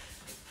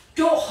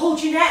 Don't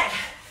hold your neck.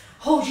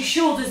 Hold your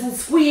shoulders and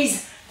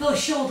squeeze those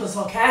shoulders,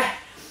 okay?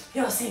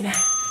 You'll see me.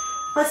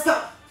 Let's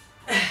go.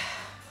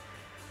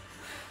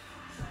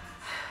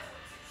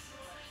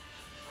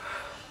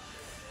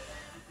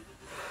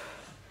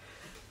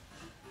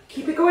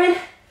 Keep it going.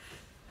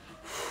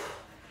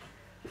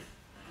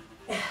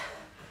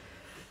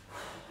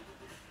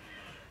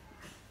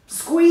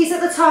 Squeeze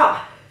at the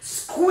top.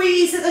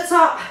 Squeeze at the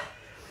top.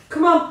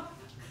 Come on.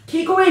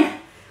 Keep going.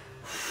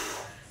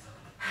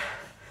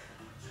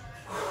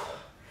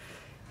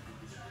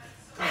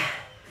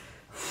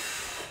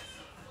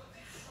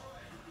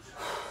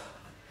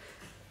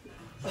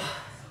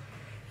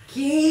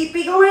 Keep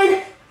it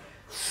going.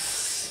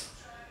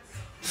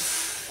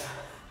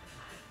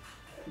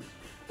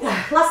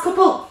 Last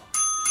couple.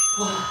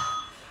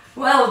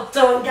 Well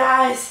done,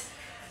 guys.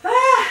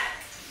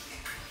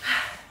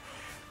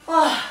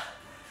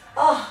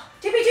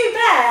 Did we do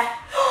bear?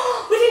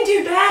 We didn't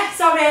do bear.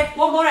 Sorry,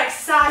 one more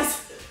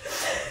exercise.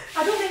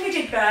 I don't think we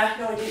did bear.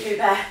 No, we didn't do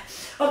bear.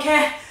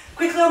 Okay,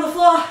 quickly on the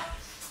floor.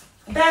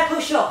 Bear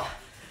push up.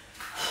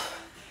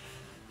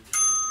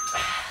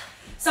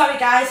 Sorry,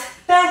 guys.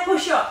 Bear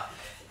push up.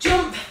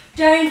 Jump,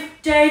 down,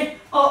 down,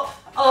 up,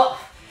 up,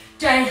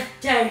 down,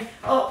 down,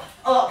 up,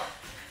 up.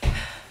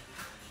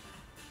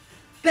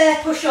 Bear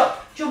push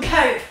up. Jump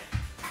out.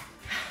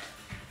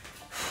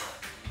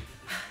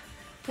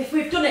 If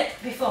we've done it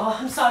before,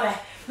 I'm sorry,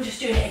 we're just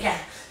doing it again.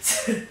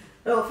 I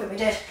don't think we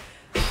did.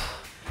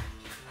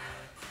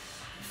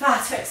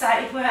 Far too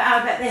excited, where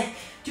I bet they're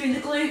doing the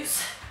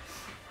glutes.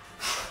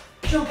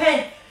 Jump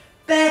in,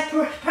 bear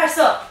press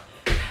up.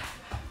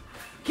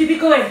 Keep it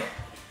going.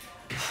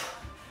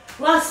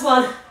 Last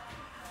one.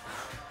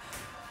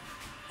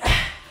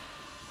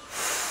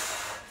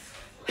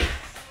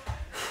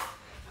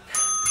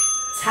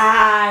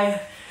 Time.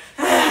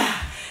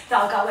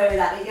 That'll get away with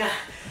that, didn't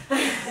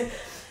you?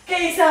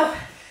 Get yourself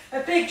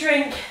a big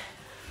drink.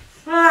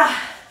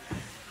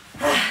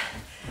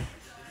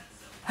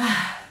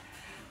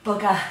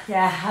 Bugger,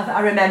 yeah,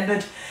 I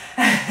remembered.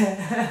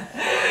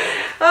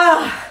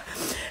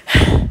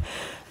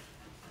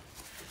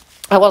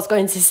 I was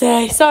going to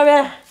say,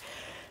 sorry.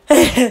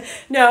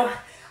 No,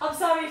 I'm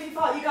sorry if you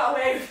thought you got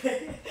away with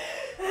it.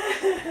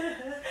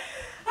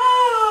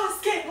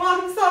 Skip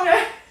one, I'm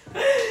sorry.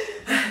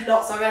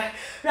 Not sorry.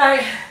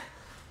 Right.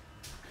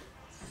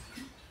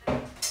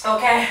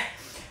 Okay.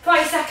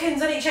 40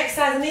 seconds on each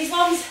exercise on these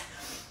ones.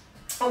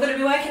 I'm going to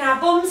be working our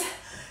bums.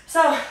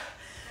 So,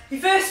 your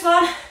first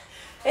one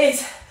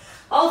is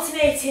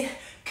alternating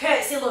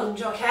curtsy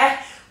lunge, okay?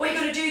 What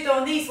you're going to do though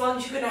on these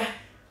ones, you're going to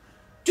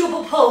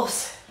double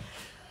pulse.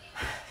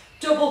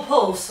 Double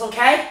pulse,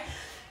 okay?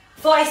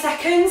 40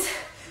 seconds,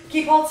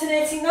 keep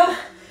alternating them,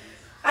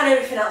 and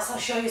everything else I'll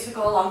show you as we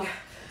go along.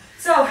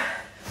 So,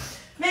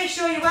 make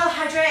sure you're well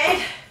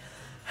hydrated,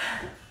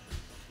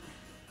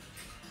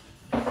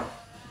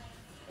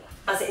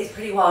 as it is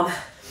pretty warm.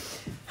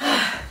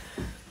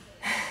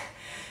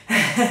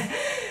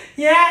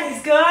 Yeah,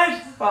 it's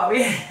good. What are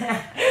we?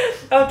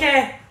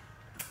 Okay,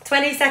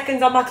 20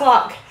 seconds on my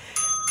clock.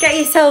 Get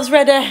yourselves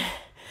ready.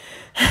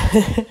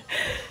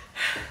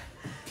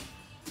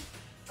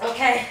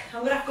 Okay,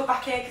 I'm gonna have to go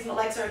back here because my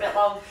legs are a bit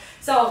long.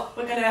 So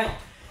we're gonna,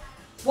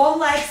 one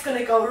leg's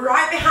gonna go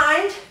right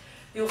behind.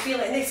 You'll feel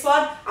it in this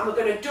one, and we're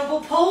gonna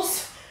double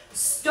pulse,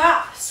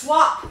 stop,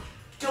 swap,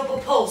 double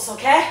pulse,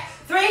 okay?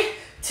 3,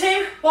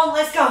 2, 1,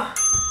 let's go.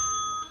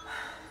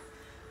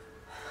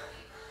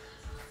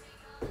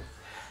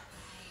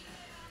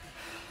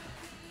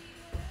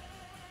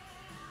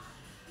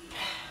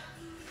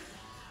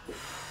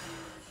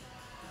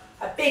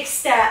 A big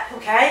step,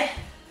 okay?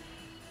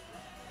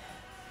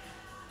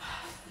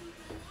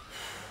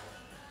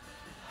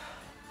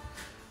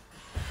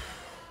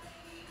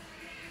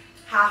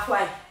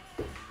 Halfway.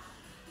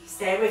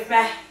 Stay with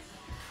me.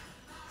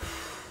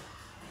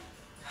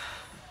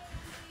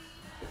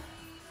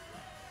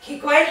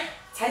 Keep going.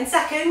 10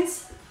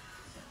 seconds.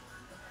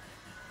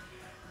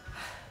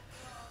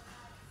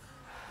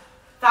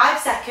 5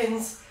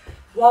 seconds.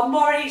 One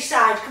more on each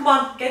side. Come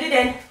on, get it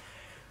in.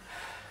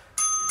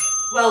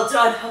 Well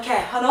done.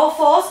 Okay, on all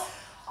fours,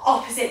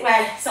 opposite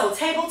way. So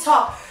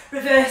tabletop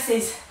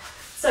reverses.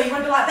 So you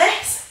want to do like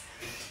this.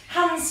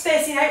 Hands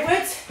facing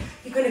outwards.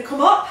 You're going to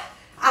come up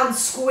and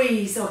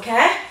squeeze,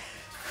 okay?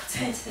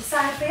 Turn to the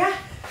side for you.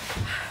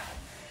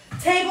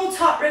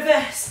 Tabletop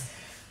reverse.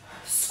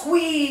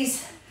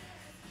 Squeeze,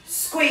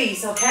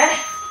 squeeze, okay?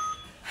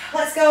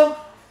 Let's go.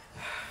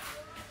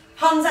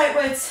 Hands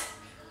outwards.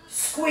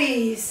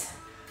 Squeeze.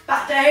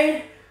 Back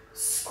down.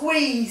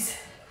 Squeeze.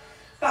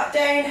 Back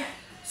down.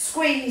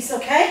 Squeeze,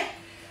 okay?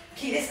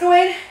 Keep this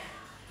going.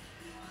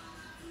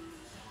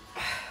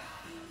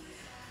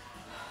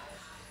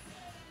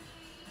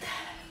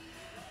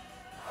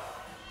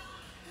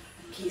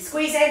 Keep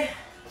squeezing.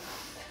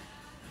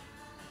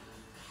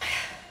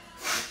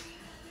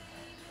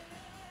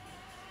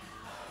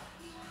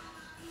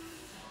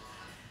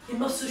 Your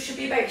muscles should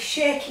be about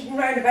shaking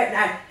round about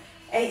now.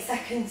 8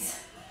 seconds.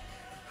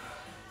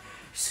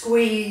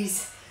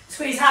 Squeeze.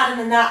 Squeeze harder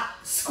than that.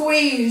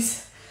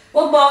 Squeeze.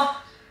 One more.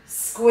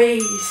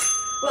 Squeeze.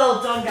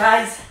 Well done,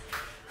 guys.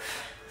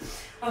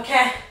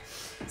 Okay,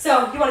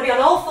 so you want to be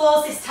on all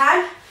fours this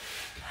time.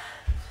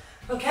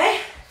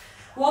 Okay,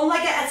 one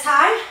leg at a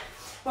time.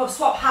 We'll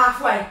swap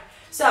halfway.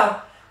 So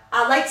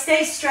our leg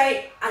stays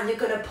straight and you're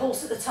going to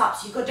pulse at the top.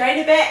 So you go down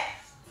a bit,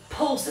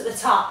 pulse at the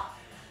top.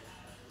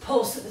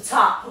 Pulse at the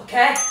top,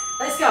 okay?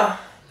 Let's go.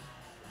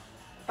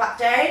 Back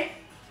down,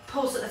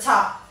 pulse at the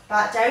top.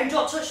 Back down,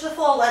 don't touch the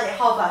floor, let it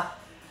hover.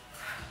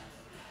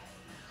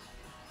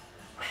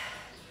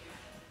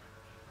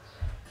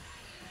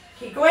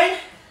 Keep going.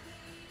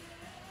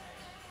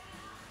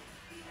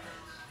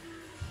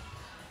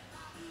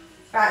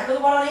 Right,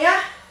 another one on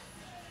here.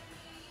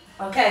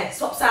 Okay,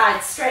 swap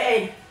sides,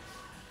 straight in.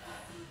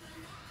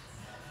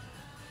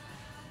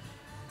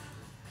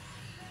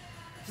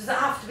 Doesn't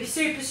have to be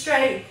super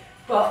straight,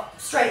 but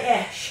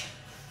straight-ish.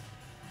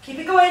 Keep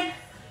it going.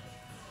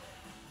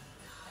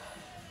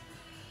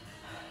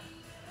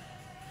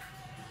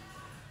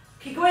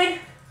 Keep going.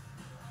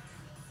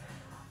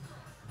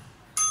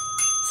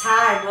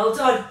 Time, well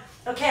done.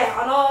 Okay,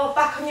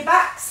 back on your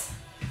backs.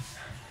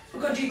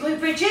 We're going to do glute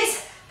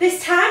bridges.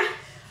 This time,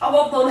 I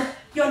want them,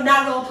 your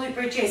narrow glute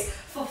bridges,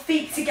 for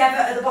feet together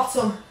at the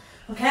bottom.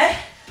 Okay?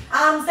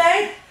 Arms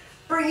down,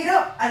 bring it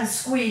up and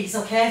squeeze,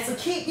 okay? So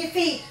keep your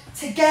feet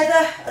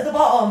together at the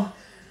bottom.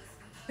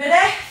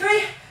 Ready?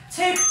 3,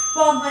 2,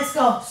 1, let's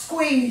go.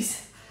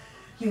 Squeeze.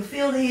 You'll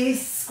feel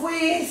these.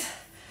 Squeeze.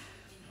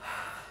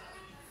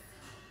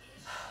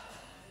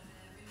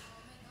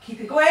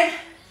 Keep it going.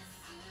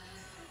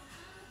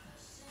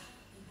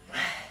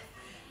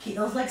 Keep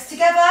those legs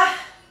together.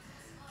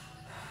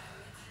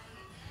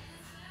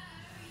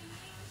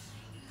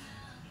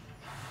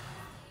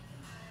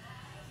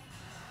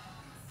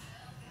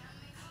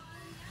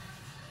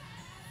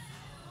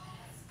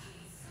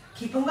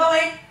 Keep them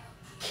going.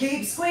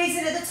 Keep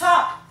squeezing at the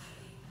top.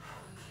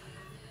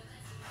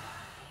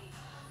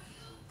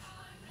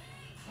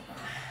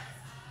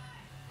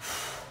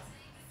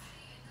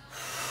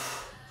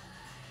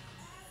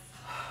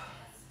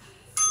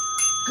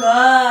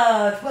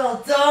 Good,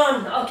 well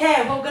done.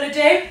 Okay, what we're going to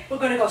do, we're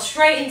going to go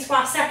straight into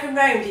our second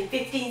round in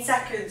 15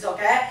 seconds,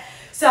 okay?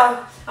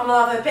 So, I'm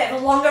going to have a bit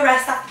of a longer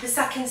rest after the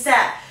second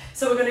set.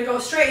 So we're going to go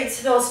straight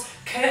into those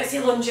curtsy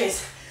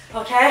lunges,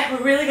 okay?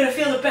 We're really going to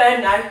feel the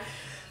burn now.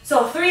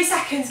 So 3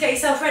 seconds, get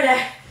yourself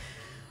ready.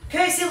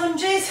 Curtsy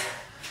lunges,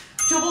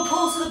 double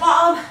pull to the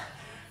bottom.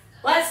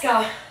 Let's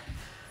go.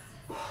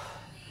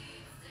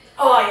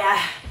 Oh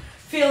yeah,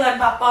 feel them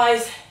bad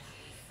boys.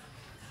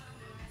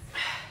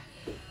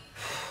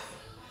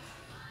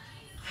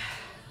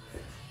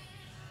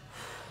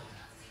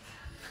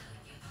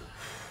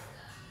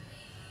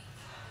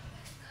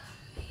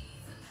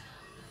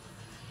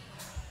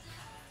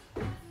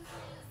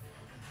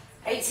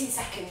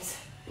 Seconds.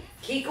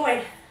 Keep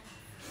going.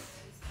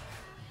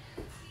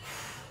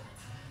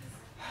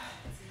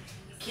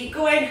 Keep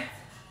going.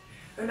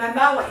 Remember,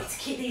 I want you to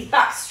keep these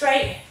backs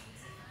straight.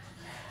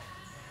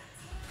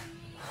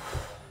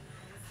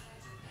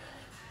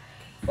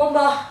 One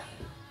more.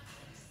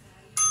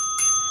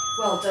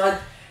 Well done.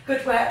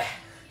 Good work.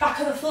 Back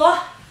on the floor.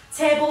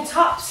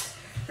 Tabletops.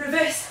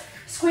 Reverse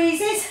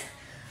squeezes.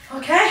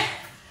 Okay.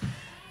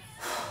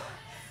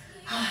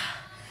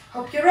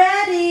 Hope you're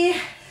ready.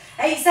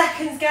 8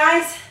 seconds,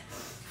 guys.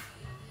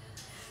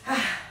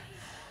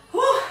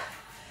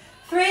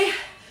 3,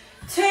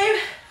 2,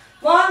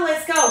 1,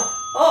 let's go.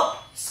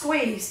 Up,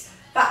 squeeze,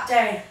 back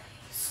down,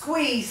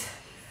 squeeze.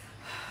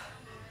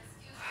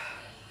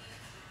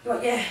 You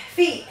want your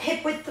feet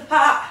hip width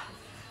apart.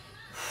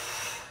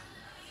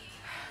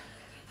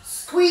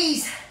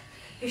 Squeeze.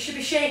 You should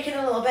be shaking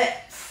a little bit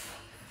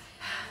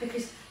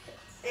because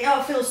it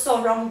all feels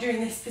so wrong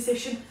doing this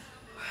position.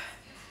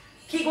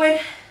 Keep going.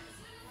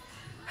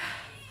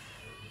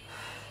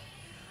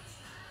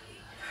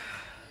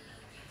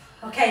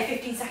 Okay,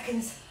 15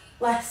 seconds,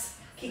 less.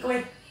 Keep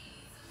going.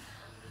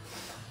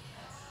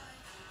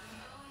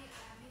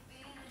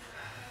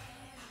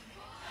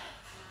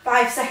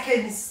 Five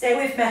seconds, stay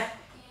with me.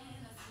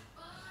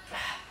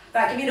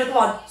 Right, give me another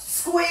one.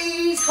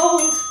 Squeeze,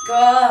 hold,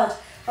 good.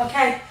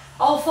 Okay,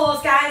 all fours,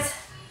 guys.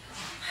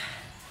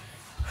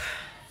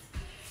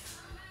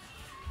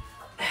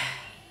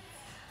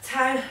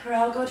 Time, we're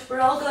all good,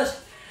 we're all good.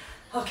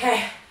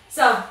 Okay,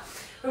 so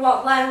we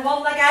want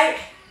one leg out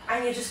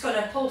and you're just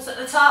gonna pulse at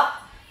the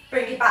top,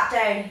 bring it back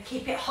down,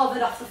 keep it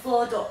hovered off the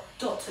floor, don't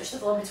touch the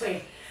floor in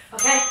between.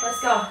 Okay, let's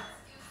go.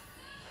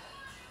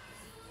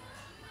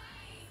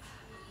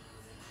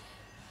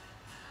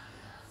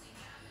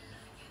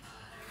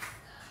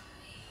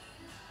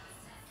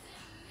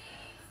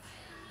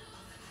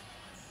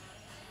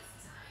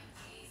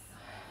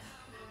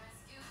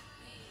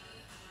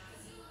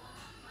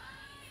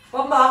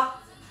 One more.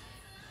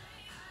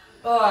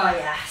 Oh,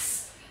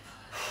 yes.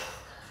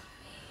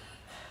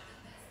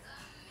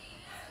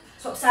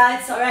 Swap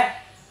sides, sorry.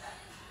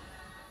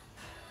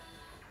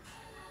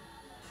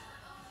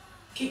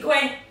 Keep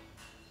going.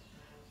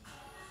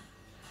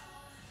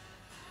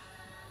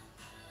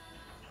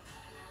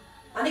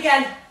 And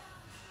again.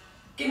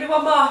 Give me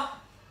one more.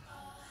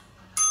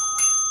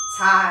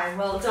 Time,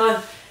 well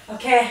done.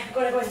 Okay, I'm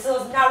going to go into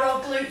those narrow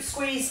glute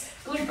squeeze,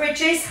 glute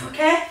bridges,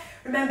 okay?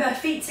 Remember,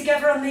 feet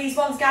together on these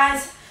ones,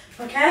 guys,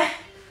 okay?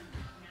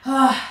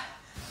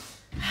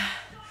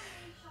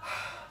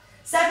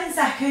 7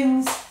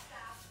 seconds.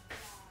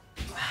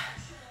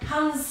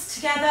 Hands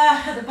together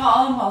at the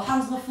bottom, or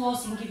hands on the floor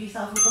so you can give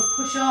yourself a good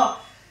push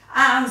up.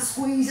 And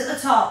squeeze at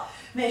the top.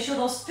 Make sure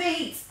those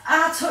feet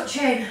are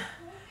touching.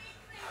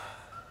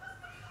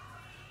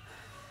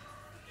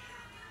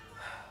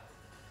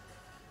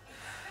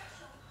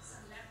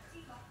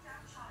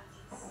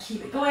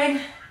 Keep it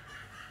going.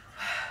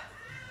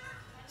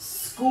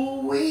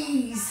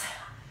 squeeze.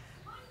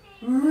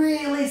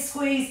 Really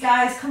squeeze,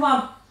 guys. Come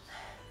on.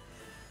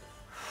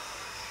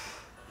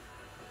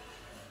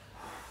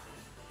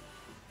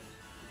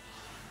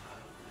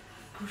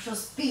 Push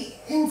those feet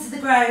into the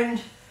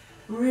ground.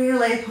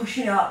 Really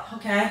pushing up,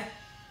 okay?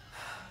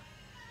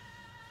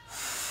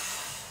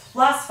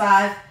 Last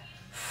 5.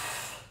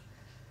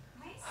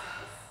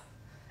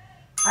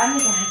 And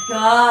again.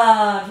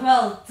 God,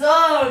 well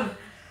done.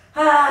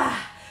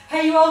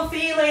 How you all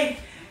feeling?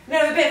 I'm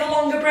going to have a bit of a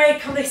longer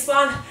break on this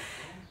one.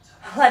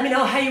 Let me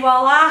know how you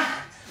all are.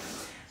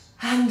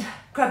 And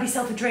grab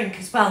yourself a drink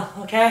as well,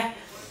 okay?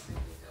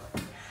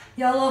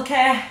 Y'all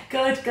okay?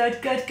 Good, good,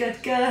 good,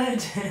 good,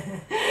 good.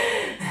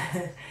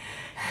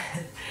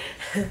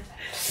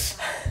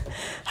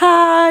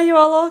 Hi, you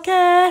all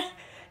okay?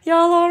 You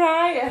all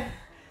alright?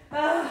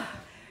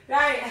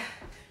 Right,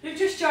 you've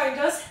just joined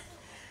us.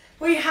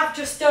 We have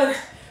just done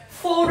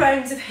 4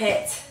 rounds of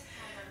HIIT,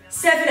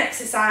 7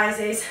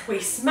 exercises. We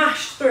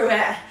smashed through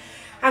it,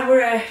 and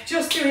we're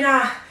just doing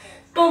our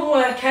bum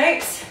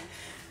workouts,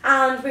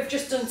 and we've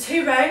just done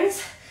 2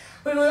 rounds.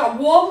 We've only got 1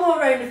 more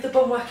round of the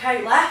bum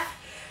workout left,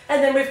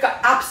 and then we've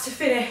got abs to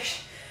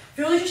finish. If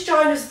you only just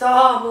joined us though,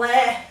 I'm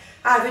late,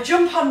 either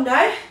jump on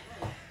now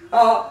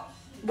or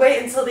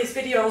wait until this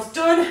video's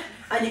done,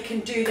 and you can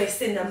do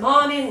this in the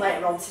morning,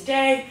 later on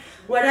today,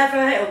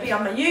 whatever. It'll be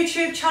on my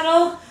YouTube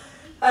channel,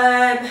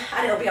 and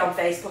it'll be on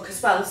Facebook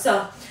as well.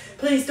 So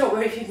please don't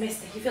worry if you've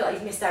missed it, you feel like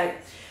you've missed out.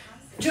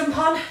 Jump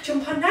on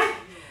now.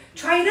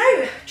 Try it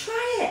out,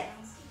 try it.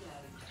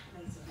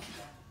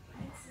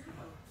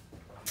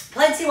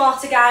 Plenty of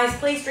water, guys.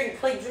 Please drink,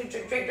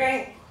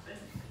 drink.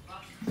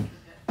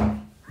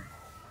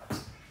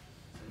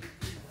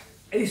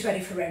 Who's ready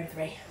for round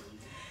 3?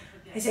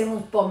 Is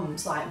everyone's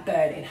bums like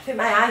burning? I think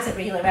my eyes are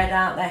really red,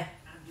 aren't they?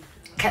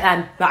 Look at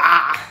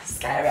them.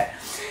 Scary.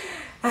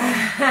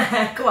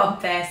 Go on,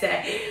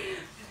 Percy.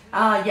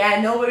 Oh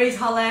yeah, no worries,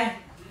 Holly.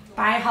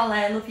 Bye,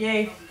 Holly, love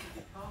you.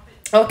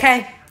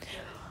 Okay,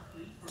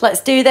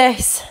 let's do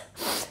this.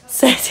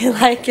 Sitting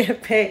like a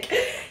pig.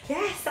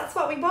 Yes, that's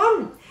what we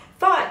want.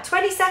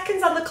 20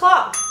 seconds on the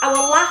clock. Our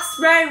last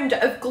round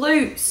of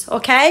glutes,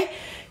 okay?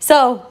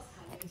 So,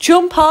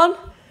 jump on.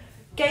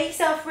 Get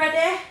yourself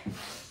ready.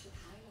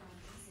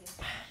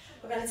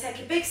 We're going to take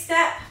a big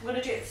step. I'm going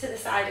to do it to the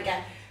side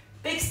again.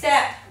 Big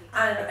step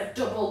and a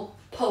double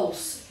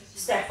pulse.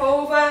 Step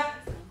over,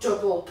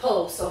 double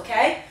pulse,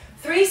 okay?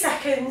 3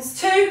 seconds,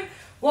 2,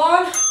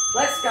 1,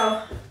 let's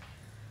go.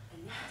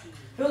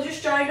 You'll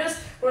just join us.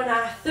 We're on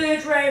our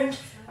 3rd round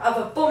of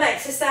a bum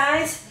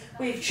exercise.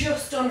 We've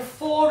just done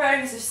 4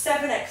 rounds of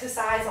 7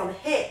 exercise on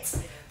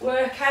HIIT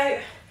workout.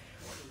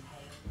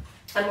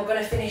 And we're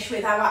going to finish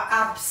with our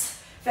abs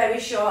very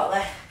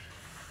shortly.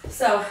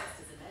 So,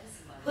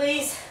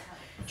 please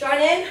join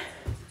in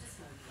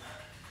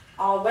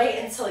or wait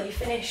until you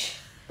finish.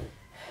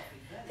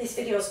 This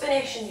video's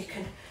finished and you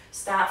can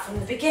start from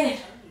the beginning.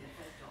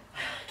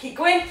 Keep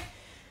going.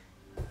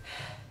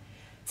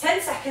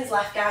 10 seconds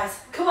left, guys.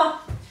 Come on.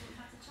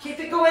 Keep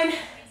it going.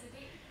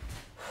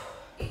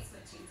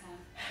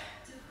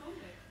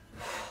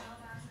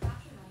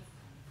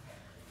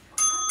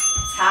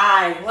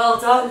 Time. Well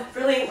done.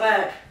 Brilliant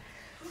work.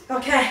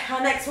 Okay,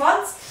 our next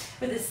one's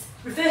with this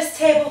reverse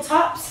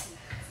tabletops,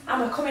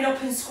 and we're coming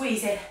up and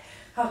squeezing.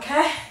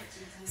 Okay,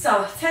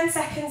 so 10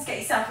 seconds, get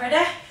yourself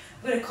ready.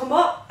 We're going to come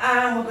up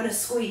and we're going to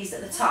squeeze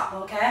at the top,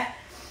 okay?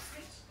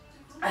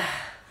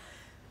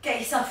 Get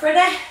yourself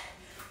ready.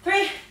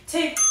 3,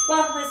 2,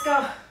 1, let's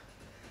go.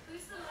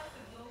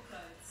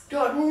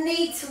 Don't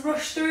need to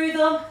rush through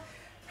them.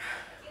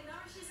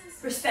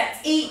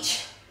 Respect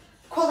each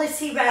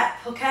quality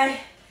rep, okay?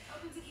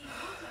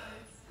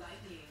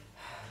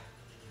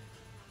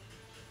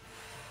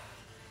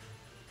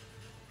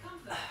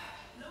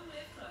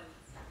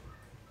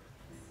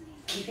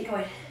 Keep it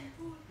going.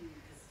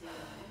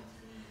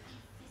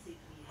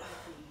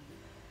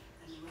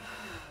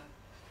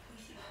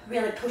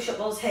 Really push up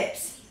those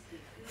hips.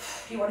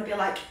 You want to be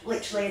like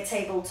literally a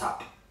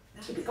tabletop.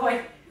 Keep it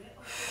going.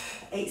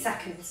 8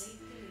 seconds.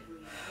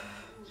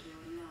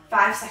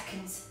 5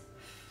 seconds.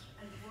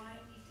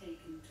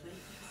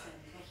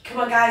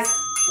 Come on, guys.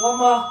 1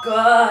 more.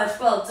 Good.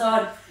 Well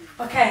done.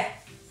 Okay.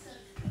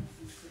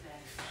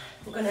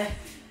 We're going to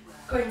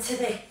go into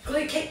the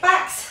glute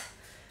kickbacks.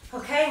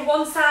 Okay,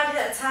 one side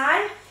at a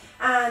time,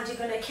 and you're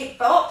going to kick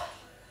up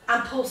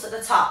and pulse at the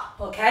top,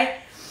 okay?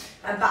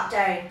 And back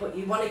down, but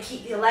you want to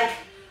keep your leg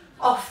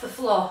off the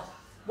floor,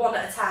 1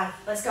 at a time.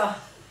 Let's go.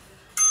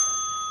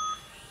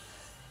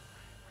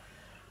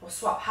 We'll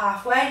swap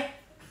halfway.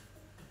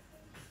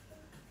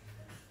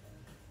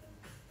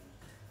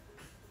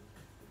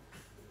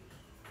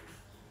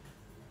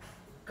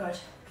 Good.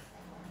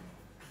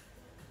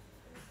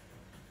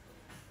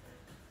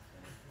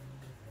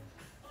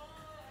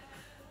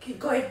 Keep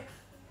going.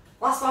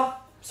 Last one.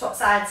 Swap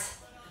sides.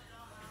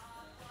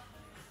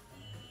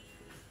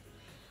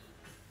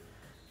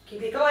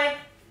 Keep it going.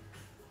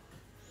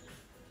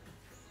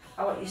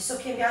 I want you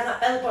sucking behind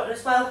that belly button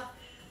as well.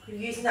 You're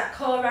using that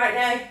core right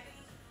now.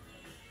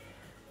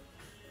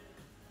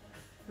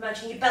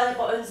 Imagine your belly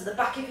buttons at the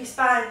back of your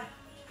spine.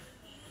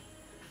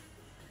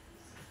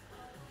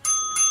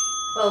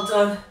 Well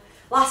done.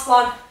 Last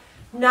one.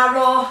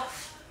 Narrow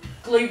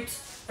glute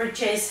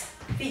bridges.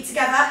 Feet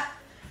together.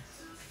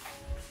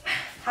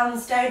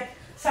 Hands down,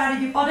 side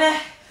of your body.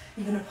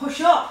 You're going to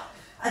push up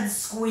and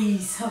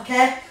squeeze,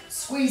 okay?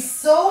 Squeeze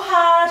so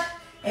hard,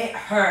 it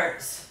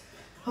hurts,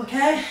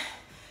 okay?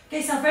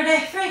 Get yourself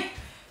ready. 3,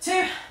 2,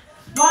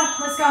 1,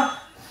 let's go.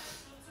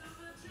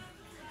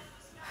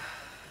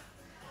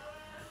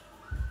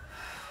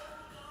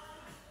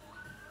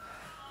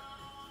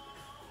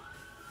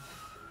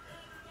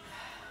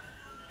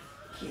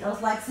 Keep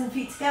those legs and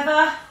feet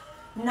together.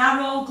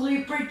 Narrow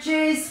glute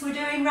bridges we're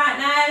doing right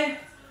now.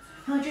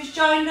 Who just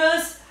joined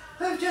us,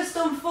 we've just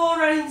done 4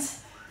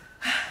 rounds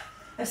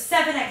of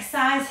 7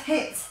 exercise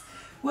HIIT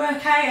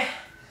workout.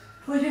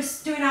 We're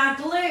just doing our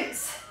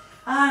glutes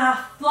and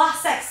our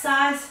last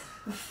exercise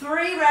of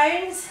 3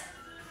 rounds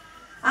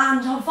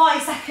and on 40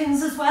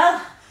 seconds as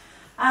well.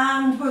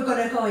 And we're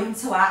going to go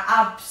into our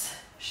abs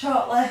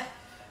shortly.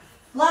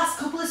 Last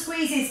couple of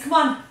squeezes, come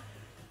on,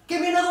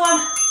 give me another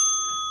one.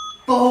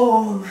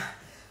 Boom.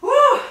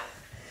 Woo.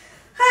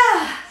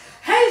 Ah,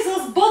 how's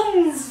those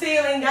buns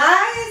feeling,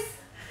 guys?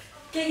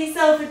 Get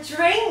yourself a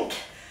drink.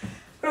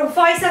 We're on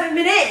 47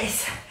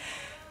 minutes.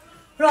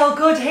 We're all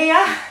good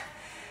here.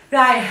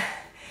 Right,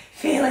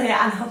 feeling it.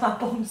 I know my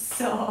bum's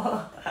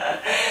sore.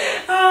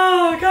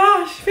 Oh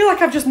gosh, I feel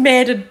like I've just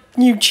made a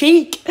new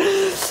cheek.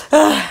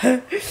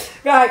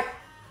 Right.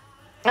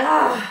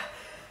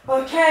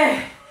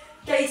 Okay,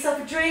 get yourself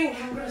a drink.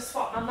 I'm going to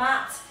swap my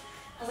mat,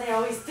 as I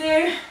always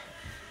do.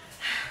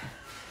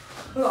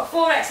 We've got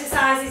 4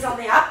 exercises on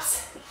the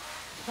abs.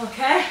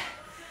 Okay,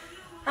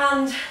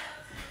 and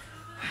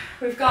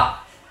we've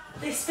got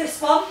this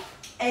first one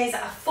is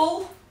a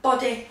full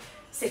body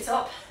sit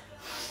up,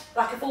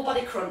 like a full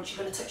body crunch.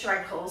 You're going to touch your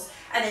ankles,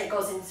 and then it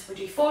goes into, we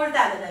do 4 of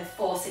them and then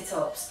 4 sit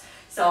ups.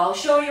 So I'll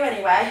show you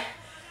anyway.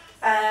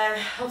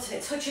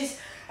 Alternate touches,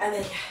 and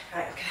then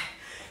right, okay.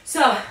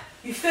 So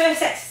your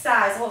first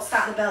exercise, I won't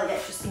start the belly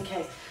yet just in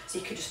case, so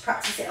you could just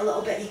practice it a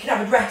little bit. You can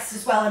have a rest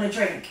as well and a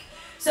drink.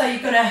 So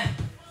you're going to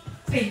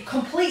be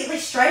completely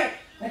straight,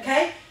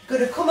 okay? You're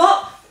going to come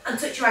up and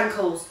touch your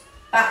ankles,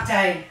 back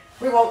down.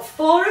 We want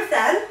 4 of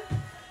them,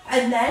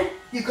 and then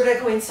you're going to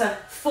go into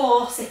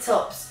 4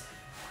 sit-ups.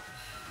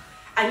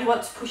 And you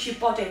want to push your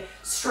body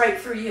straight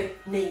through your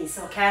knees,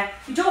 okay?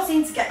 If you don't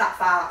seem to get that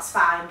far, that's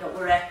fine, don't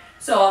worry.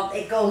 So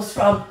it goes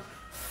from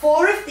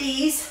 4 of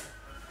these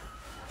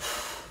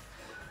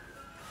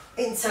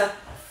into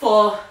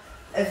 4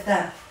 of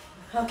them,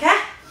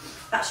 okay?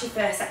 That's your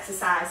first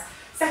exercise.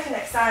 Second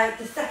exercise,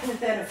 the second and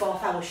third and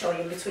fourth I will show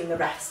you in between the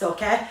rest,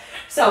 okay?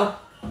 So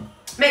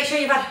make sure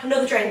you've had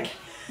another drink.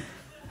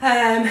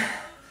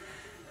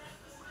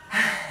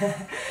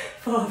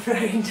 4th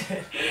round.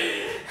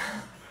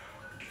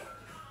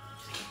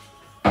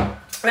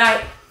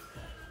 Right,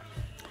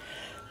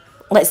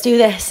 let's do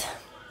this.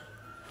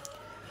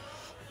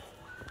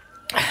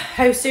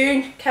 How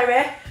soon,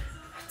 Kerry?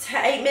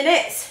 8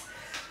 minutes.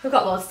 We've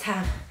got loads of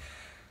time.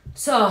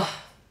 So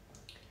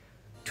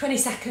 20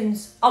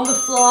 seconds on the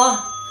floor,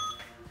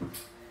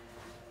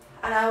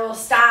 and I will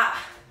start.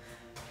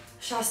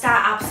 Shall I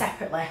start abs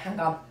separately? Hang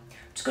on. I'm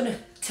just going to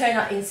turn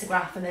on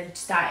Instagram and then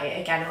start it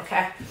again,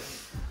 okay?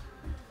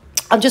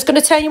 I'm just going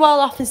to turn you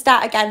all off and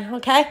start again,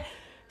 okay?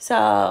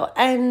 So,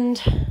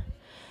 end.